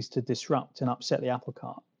qualities to disrupt and upset the apple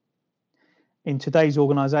cart. In today's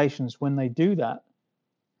organizations, when they do that,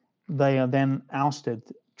 they are then ousted,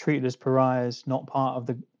 treated as pariahs, not part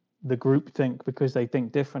of the group think because they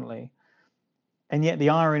think differently. and yet the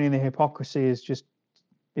irony and the hypocrisy is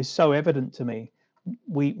so evident to me.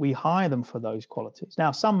 We hire them for those qualities.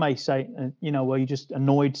 Now, some may say, well, you just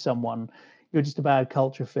annoyed someone, you're just a bad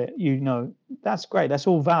culture fit. That's great. That's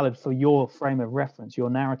all valid for your frame of reference,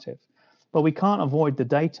 your narrative. But we can't avoid the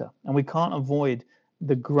data, and we can't avoid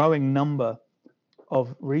the growing number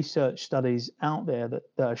of research studies out there that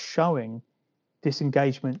are showing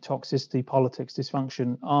disengagement, toxicity, politics,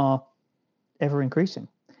 dysfunction are ever increasing.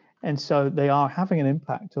 And so they are having an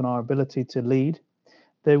impact on our ability to lead.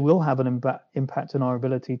 They will have an impact on our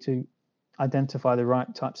ability to identify the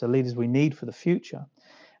right types of leaders we need for the future.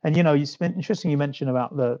 And interesting you mentioned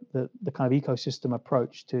about the kind of ecosystem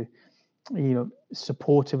approach to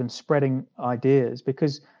supportive and spreading ideas,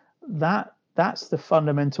 because that's the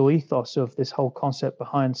fundamental ethos of this whole concept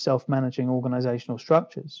behind self-managing organizational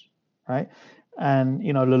structures, right? And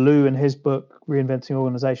Laloux in his book Reinventing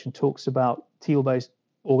Organization talks about teal-based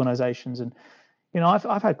organizations. And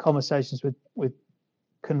I've had conversations with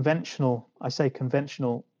conventional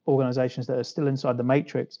organizations that are still inside the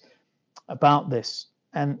matrix about this,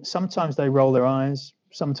 and sometimes they roll their eyes,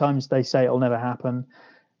 sometimes they say it'll never happen.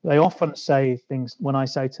 They often say things when I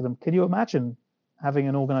say to them, can you imagine having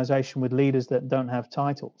an organization with leaders that don't have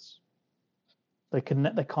titles? They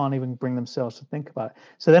can't even bring themselves to think about it.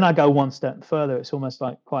 So then I go one step further. It's almost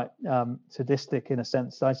like quite sadistic in a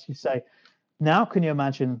sense. I should say, now can you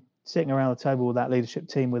imagine sitting around the table with that leadership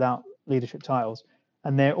team without leadership titles,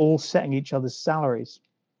 and they're all setting each other's salaries?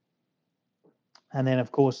 And then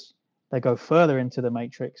of course they go further into the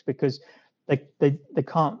matrix because they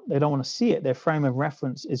don't want to see it. Their frame of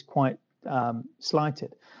reference is quite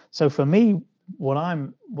slighted. So for me, what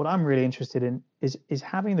I'm really interested in is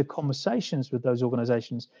having the conversations with those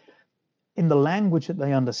organizations in the language that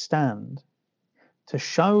they understand, to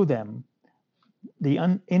show them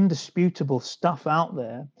the indisputable stuff out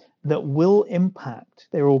there that will impact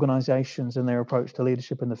their organizations and their approach to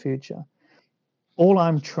leadership in the future. All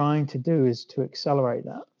I'm trying to do is to accelerate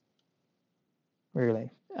that, really.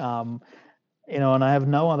 And I have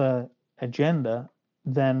no other agenda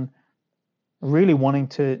than really wanting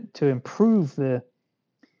to improve the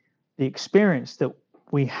experience that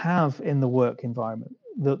we have in the work environment,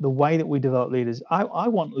 the way that we develop leaders. I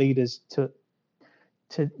want leaders to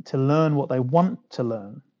learn what they want to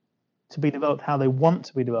learn, to be developed how they want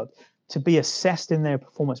to be developed, to be assessed in their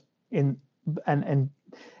performance and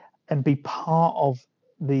be part of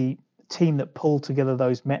the team that pull together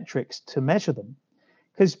those metrics to measure them.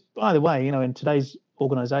 Because, by the way, in today's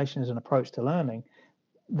organizations and approach to learning,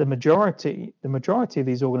 the majority of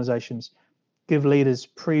these organizations give leaders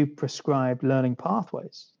pre-prescribed learning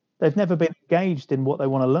pathways. They've never been engaged in what they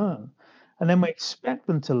want to learn, and then we expect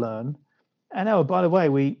them to learn. And by the way,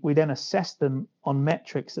 we then assess them on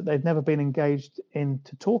metrics that they've never been engaged in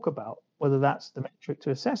to talk about, whether that's the metric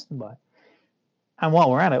to assess them by. And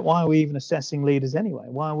while we're at it, why are we even assessing leaders anyway?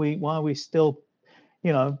 Why are we still,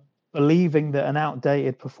 believing that an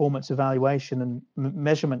outdated performance evaluation and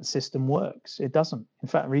measurement system works? It doesn't. In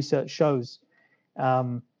fact, research shows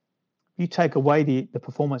you take away the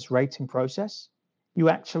performance rating process, you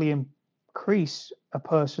actually increase a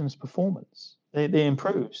person's performance. It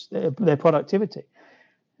improves their productivity.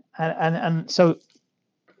 And so,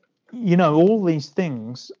 all these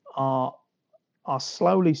things are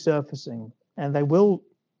slowly surfacing, and they will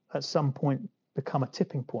at some point become a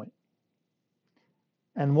tipping point.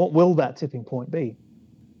 And what will that tipping point be?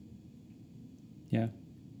 Yeah.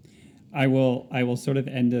 I will sort of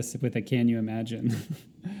end this with a can you imagine?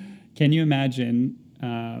 Can you imagine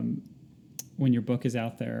when your book is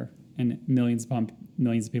out there and millions upon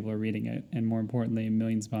millions of people are reading it, and more importantly,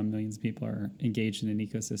 millions upon millions of people are engaged in an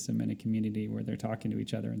ecosystem and a community where they're talking to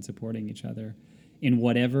each other and supporting each other in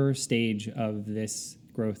whatever stage of this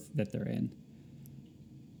growth that they're in?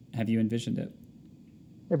 Have you envisioned it?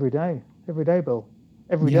 Every day, Bill.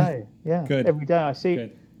 Every day. Yeah. Good. Every day I see,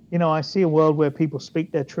 Good. I see a world where people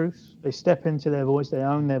speak their truth. They step into their voice. They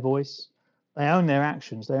own their voice. They own their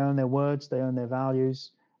actions. They own their words. They own their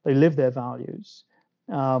values. They live their values.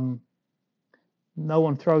 No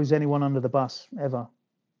one throws anyone under the bus, ever.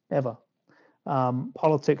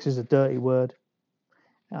 Politics is a dirty word.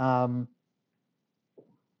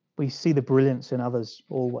 We see the brilliance in others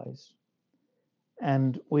always.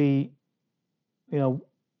 And we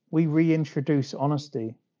reintroduce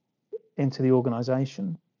honesty into the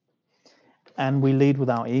organization, and we lead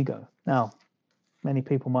without ego. Now, many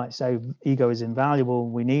people might say ego is invaluable,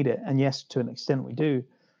 we need it, and yes, to an extent we do,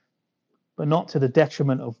 but not to the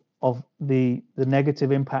detriment of the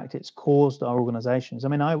negative impact it's caused our organizations. I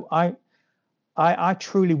mean, I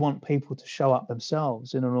truly want people to show up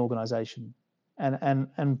themselves in an organization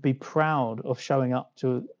and be proud of showing up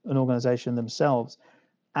to an organization themselves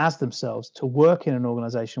as themselves, to work in an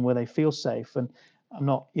organization where they feel safe. And I'm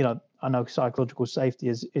not, I know psychological safety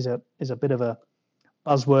is a bit of a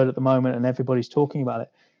buzzword at the moment, and everybody's talking about it.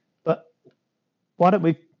 But why don't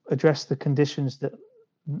we address the conditions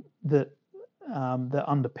that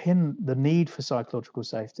underpin the need for psychological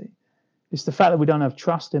safety? It's the fact that we don't have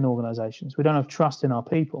trust in organizations. We don't have trust in our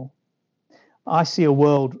people. I see a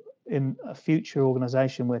world in a future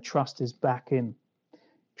organization where trust is back in.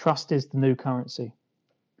 Trust is the new currency.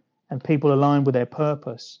 And people align with their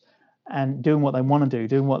purpose and doing what they want to do,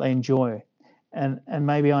 doing what they enjoy. And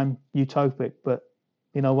maybe I'm utopic, but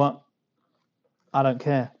you know what? I don't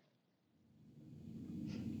care.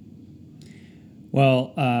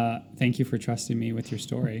 Well, thank you for trusting me with your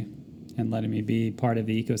story and letting me be part of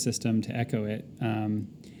the ecosystem to echo it.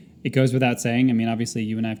 It goes without saying. I mean, obviously,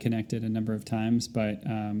 you and I have connected a number of times, but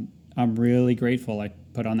I'm really grateful I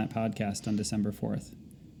put on that podcast on December 4th,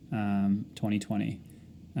 2020.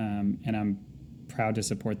 And I'm proud to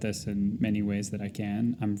support this in many ways that I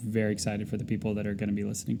can. I'm very excited for the people that are going to be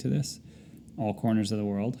listening to this, all corners of the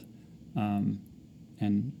world,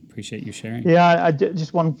 and appreciate you sharing. Yeah,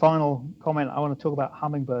 just one final comment. I want to talk about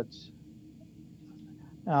hummingbirds.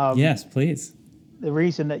 Yes, please. The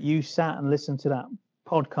reason that you sat and listened to that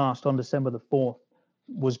podcast on December the 4th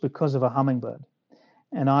was because of a hummingbird.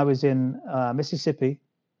 And I was in Mississippi,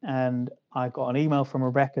 and I got an email from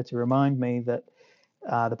Rebecca to remind me that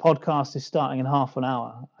the podcast is starting in half an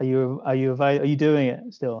hour. Are you doing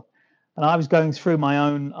it still? And I was going through my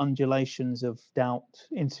own undulations of doubt,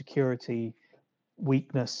 insecurity,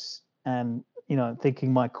 weakness, and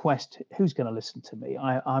thinking my quest, who's going to listen to me?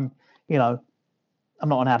 I'm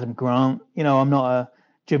not an Adam Grant, I'm not a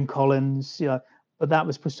Jim Collins, but that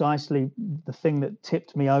was precisely the thing that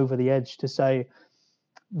tipped me over the edge to say,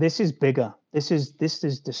 this is bigger. This is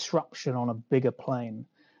disruption on a bigger plane.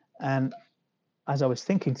 And as I was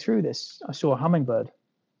thinking through this, I saw a hummingbird.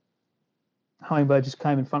 Hummingbird just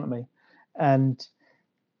came in front of me, and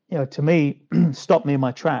to me, stopped me in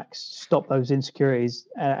my tracks, stopped those insecurities,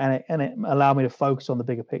 and it allowed me to focus on the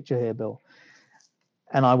bigger picture here, Bill.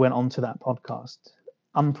 And I went on to that podcast,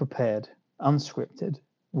 unprepared, unscripted,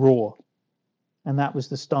 raw, and that was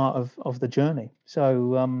the start of the journey.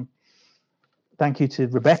 So thank you to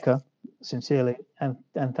Rebecca, sincerely, and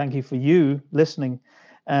thank you for you listening,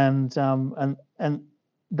 and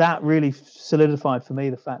that really solidified for me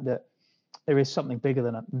the fact that there is something bigger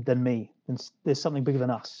than me, and there's something bigger than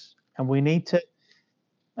us, and we need to,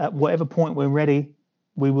 at whatever point we're ready,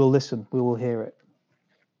 we will listen, we will hear it.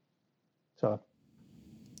 So.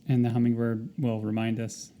 And the hummingbird will remind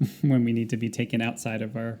us when we need to be taken outside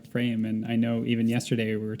of our frame. And I know even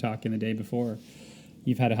yesterday we were talking, the day before,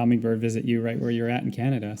 you've had a hummingbird visit you right where you're at in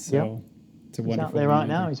Canada. So yep. It's a wonderful He's out there right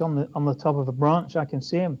now. He's on the top of a branch. I can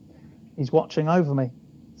see him. He's watching over me.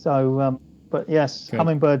 So, but yes, good.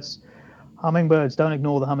 Hummingbirds, don't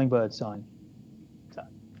ignore the hummingbird sign. So.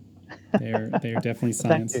 They're definitely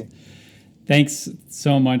signs. Thanks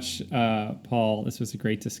so much, Paul. This was a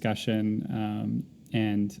great discussion.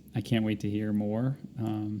 And I can't wait to hear more.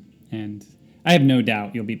 And I have no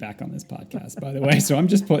doubt you'll be back on this podcast, by the way. So I'm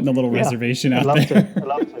just putting a little reservation out there. I'd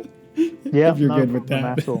love to. Yeah, if you're good with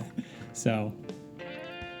that. At all. So